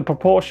the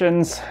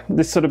proportions,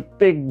 this sort of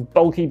big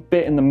bulky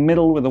bit in the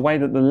middle with the way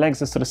that the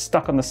legs are sort of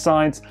stuck on the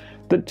sides,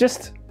 that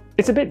just,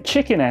 it's a bit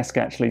chicken-esque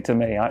actually to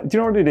me. Do you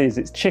know what it is?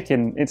 It's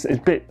chicken. It's a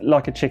bit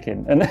like a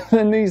chicken, and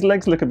then these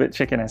legs look a bit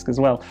chicken-esque as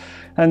well.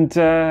 And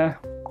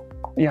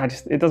yeah,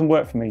 it doesn't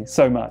work for me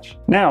so much.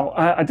 Now,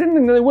 I didn't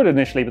think that they would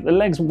initially, but the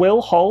legs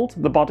will hold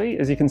the body,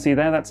 as you can see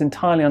there. That's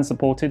entirely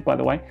unsupported, by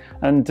the way,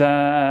 and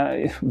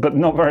but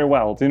not very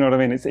well. Do you know what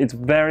I mean? It's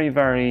very,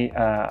 very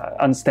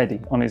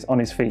unsteady on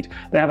his feet.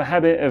 They have a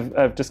habit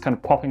of just kind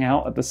of popping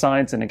out at the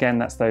sides, and again,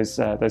 that's those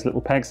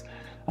little pegs.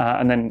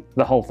 And then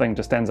the whole thing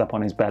just ends up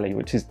on his belly,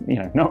 which is, you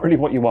know, not really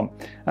what you want.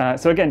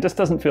 So again, just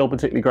doesn't feel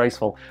particularly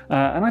graceful.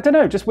 And I don't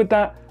know, just with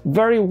that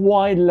very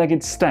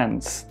wide-legged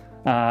stance,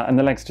 and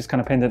the legs just kind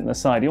of pinned into the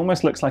side, he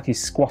almost looks like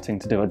he's squatting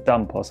to do a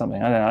dump or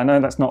something. I don't know, I know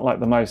that's not like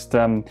the most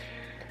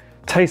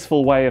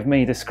tasteful way of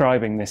me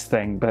describing this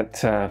thing,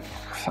 but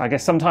I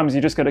guess sometimes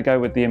you just got to go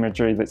with the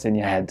imagery that's in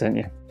your head, don't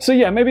you? So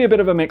yeah, maybe a bit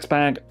of a mixed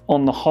bag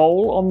on the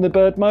whole on the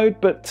bird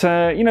mode, but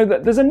you know,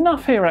 there's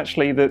enough here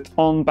actually that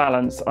on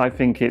balance I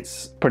think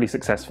it's pretty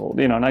successful,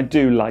 you know, and I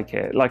do like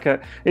it. Like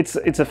it's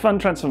a fun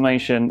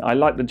transformation. I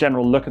like the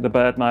general look of the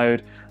bird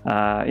mode,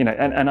 you know,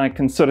 and I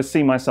can sort of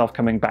see myself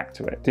coming back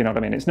to it. Do you know what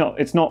I mean?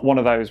 It's not one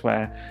of those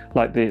where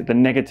like the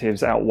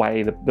negatives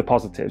outweigh the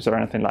positives or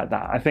anything like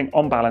that. I think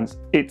on balance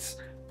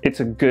it's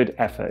a good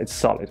effort, it's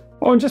solid.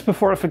 Oh, and just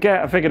before I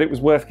forget, I figured it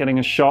was worth getting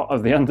a shot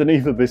of the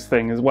underneath of this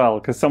thing as well,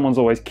 because someone's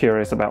always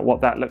curious about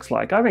what that looks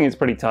like. I think it's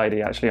pretty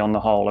tidy actually on the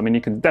whole. I mean, you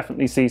can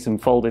definitely see some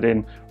folded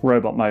in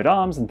robot mode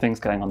arms and things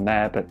going on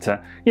there, but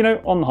you know,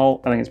 on the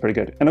whole, I think it's pretty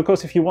good. And of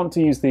course, if you want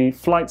to use the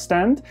flight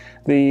stand,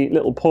 the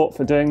little port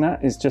for doing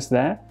that is just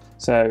there.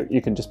 So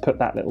you can just put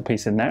that little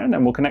piece in there and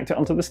then we'll connect it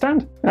onto the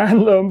stand.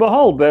 And lo and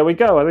behold, there we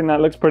go. I think that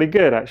looks pretty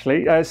good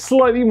actually.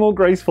 Slightly more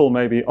graceful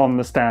maybe on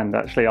the stand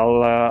actually.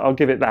 I'll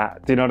give it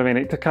that. Do you know what I mean?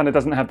 It kind of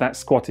doesn't have that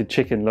squatted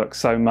chicken look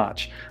so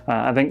much.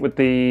 I think with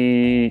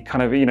the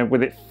kind of, you know,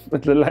 with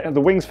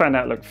the wings fanned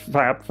out look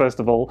fab first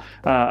of all,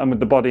 and with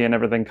the body and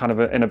everything kind of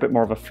in a bit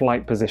more of a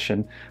flight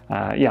position.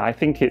 Yeah, I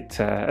think it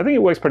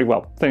works pretty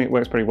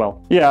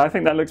well. Yeah, I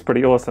think that looks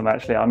pretty awesome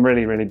actually. I'm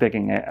really, really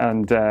digging it,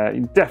 and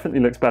it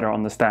definitely looks better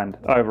on the stand.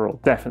 Overall,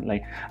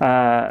 definitely.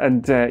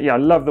 Yeah, I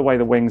love the way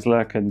the wings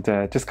look, and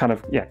just kind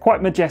of, yeah,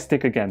 quite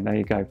majestic again. There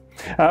you go.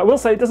 I will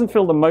say it doesn't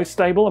feel the most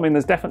stable. I mean,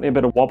 there's definitely a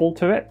bit of wobble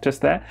to it just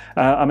there.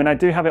 I mean, I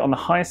do have it on the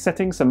highest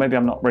setting, so maybe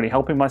I'm not really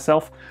helping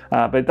myself,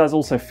 but it does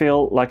also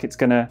feel like it's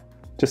gonna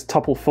just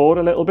topple forward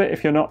a little bit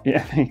if you're not,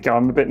 yeah, there you go,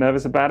 I'm a bit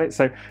nervous about it,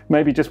 so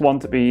maybe just one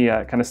to be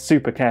kind of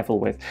super careful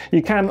with.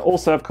 You can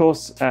also, of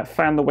course,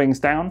 fan the wings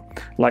down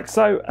like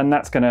so, and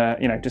that's gonna,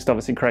 you know, just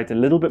obviously create a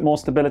little bit more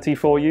stability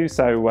for you,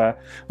 so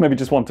maybe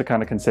just one to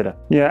kind of consider.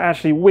 Yeah,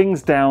 actually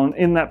wings down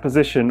in that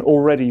position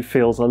already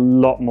feels a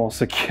lot more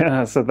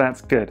secure, so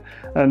that's good.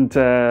 And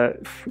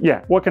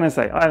yeah, what can I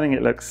say? I think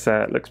it looks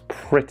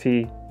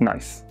pretty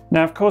nice.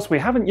 Now, of course, we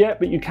haven't yet,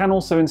 but you can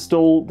also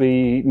install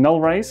the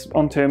null rays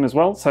onto him as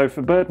well. So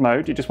for bird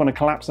mode, you just want to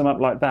collapse them up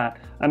like that,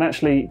 and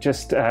actually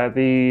just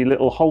the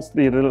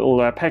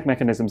little peg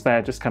mechanisms there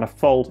just kind of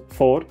fold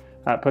forward,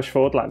 push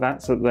forward like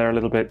that, so that they're a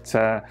little bit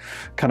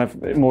kind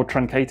of more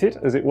truncated,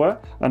 as it were,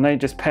 and they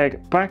just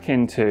peg back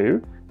into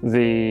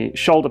the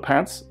shoulder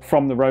pads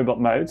from the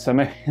robot mode, so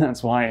maybe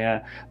that's why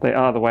they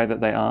are the way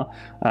that they are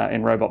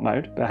in robot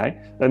mode, but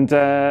hey. And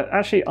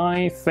actually,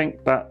 I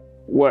think that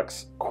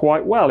works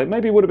quite well. It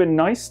maybe would have been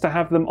nice to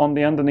have them on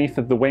the underneath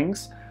of the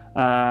wings,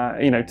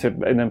 you know,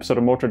 in a sort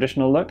of more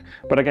traditional look.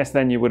 But I guess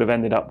then you would have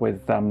ended up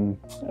with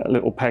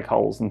little peg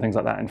holes and things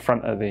like that in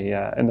front of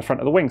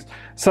the wings.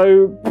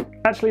 So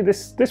actually,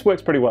 this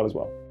works pretty well as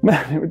well.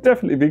 Man, it would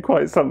definitely be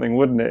quite something,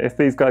 wouldn't it, if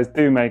these guys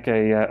do make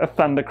a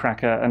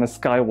Thundercracker and a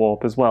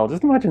Skywarp as well.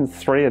 Just imagine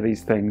 3 of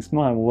these things.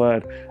 My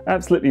word,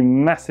 absolutely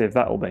massive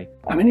that'll be.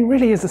 I mean, he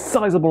really is a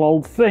sizable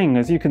old thing,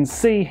 as you can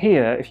see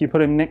here. If you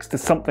put him next to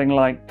something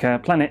like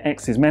Planet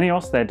X's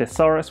Menios, their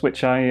Desaurus,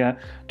 which I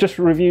just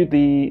reviewed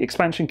the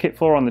expansion kit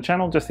for on the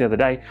channel just the other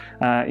day,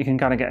 you can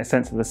kind of get a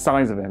sense of the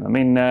size of him. I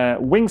mean,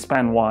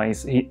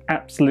 wingspan-wise, he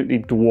absolutely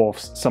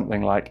dwarfs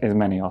something like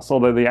Ismenios,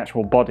 although the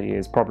actual body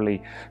is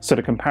probably sort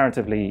of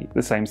comparatively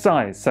the same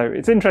size, so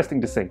it's interesting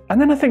to see. And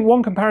then I think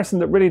one comparison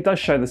that really does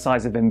show the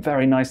size of him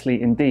very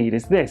nicely indeed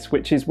is this,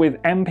 which is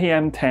with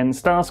MPM-10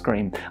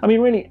 Starscream. I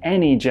mean, really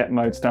any jet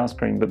mode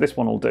Starscream, but this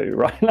one will do,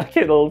 right? Like,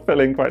 it'll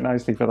fill in quite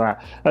nicely for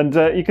that. And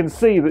you can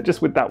see that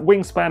just with that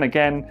wingspan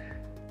again,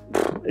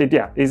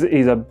 yeah, he's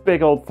a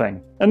big old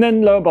thing. And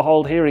then lo and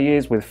behold, here he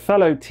is with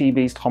fellow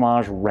T-Beast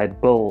homage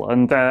Red Bull.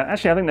 And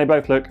actually, I think they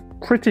both look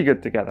pretty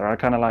good together. I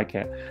kind of like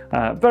it.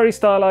 Very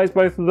stylized,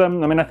 both of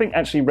them. I mean, I think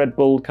actually Red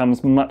Bull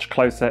comes much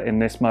closer in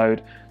this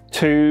mode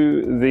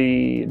to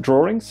the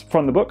drawings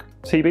from the book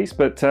T-Beast,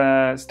 but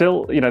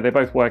still, you know, they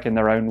both work in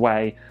their own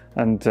way.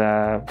 And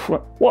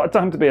what a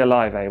time to be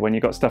alive, eh, when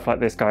you've got stuff like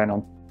this going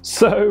on.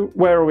 So,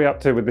 where are we up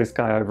to with this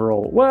guy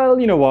overall? Well,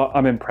 you know what,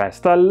 I'm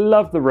impressed. I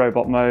love the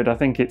robot mode. I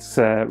think it's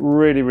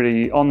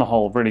really, on the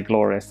whole, really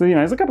glorious. You know,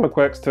 there's a couple of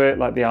quirks to it,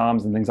 like the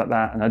arms and things like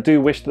that, and I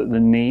do wish that the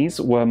knees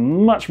were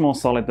much more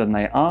solid than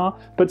they are,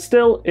 but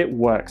still, it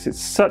works.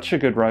 It's such a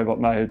good robot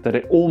mode that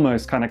it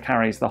almost kind of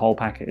carries the whole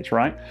package,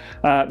 right?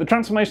 The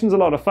transformation's a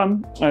lot of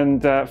fun,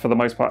 and for the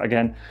most part,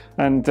 again,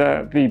 and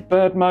the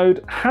bird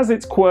mode has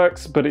its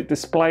quirks, but it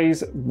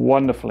displays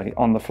wonderfully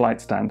on the flight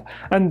stand.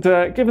 And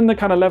given the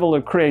kind of level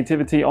of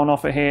creativity on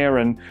offer here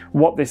and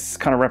what this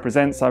kind of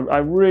represents, I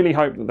really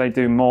hope that they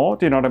do more,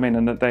 do you know what I mean,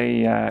 and that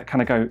they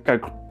kind of go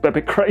a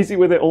bit crazy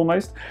with it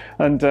almost.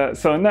 And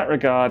so in that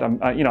regard,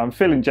 I'm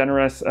feeling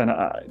generous, and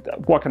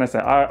what can I say,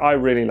 I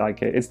really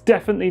like it. It's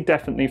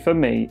definitely for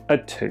me a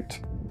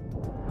toot.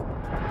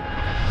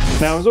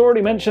 Now, as already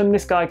mentioned,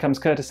 this guy comes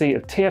courtesy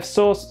of TF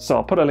Source, so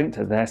I'll put a link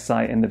to their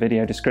site in the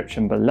video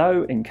description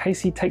below in case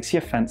he takes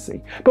your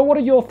fancy. But what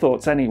are your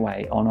thoughts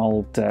anyway on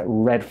old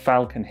Red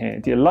Falcon here?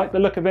 Do you like the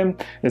look of him?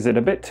 Is it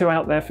a bit too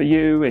out there for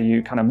you? Are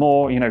you kind of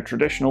more, you know,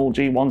 traditional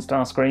G1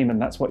 Starscream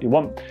and that's what you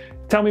want?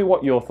 Tell me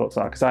what your thoughts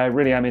are, because I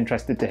really am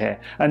interested to hear.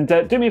 And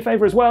do me a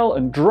favor as well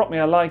and drop me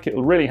a like. It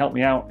will really help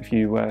me out if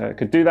you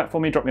could do that for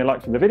me. Drop me a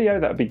like for the video,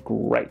 that would be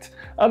great.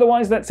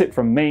 Otherwise, that's it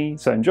from me.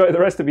 So enjoy the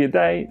rest of your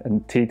day,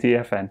 and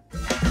TTFN.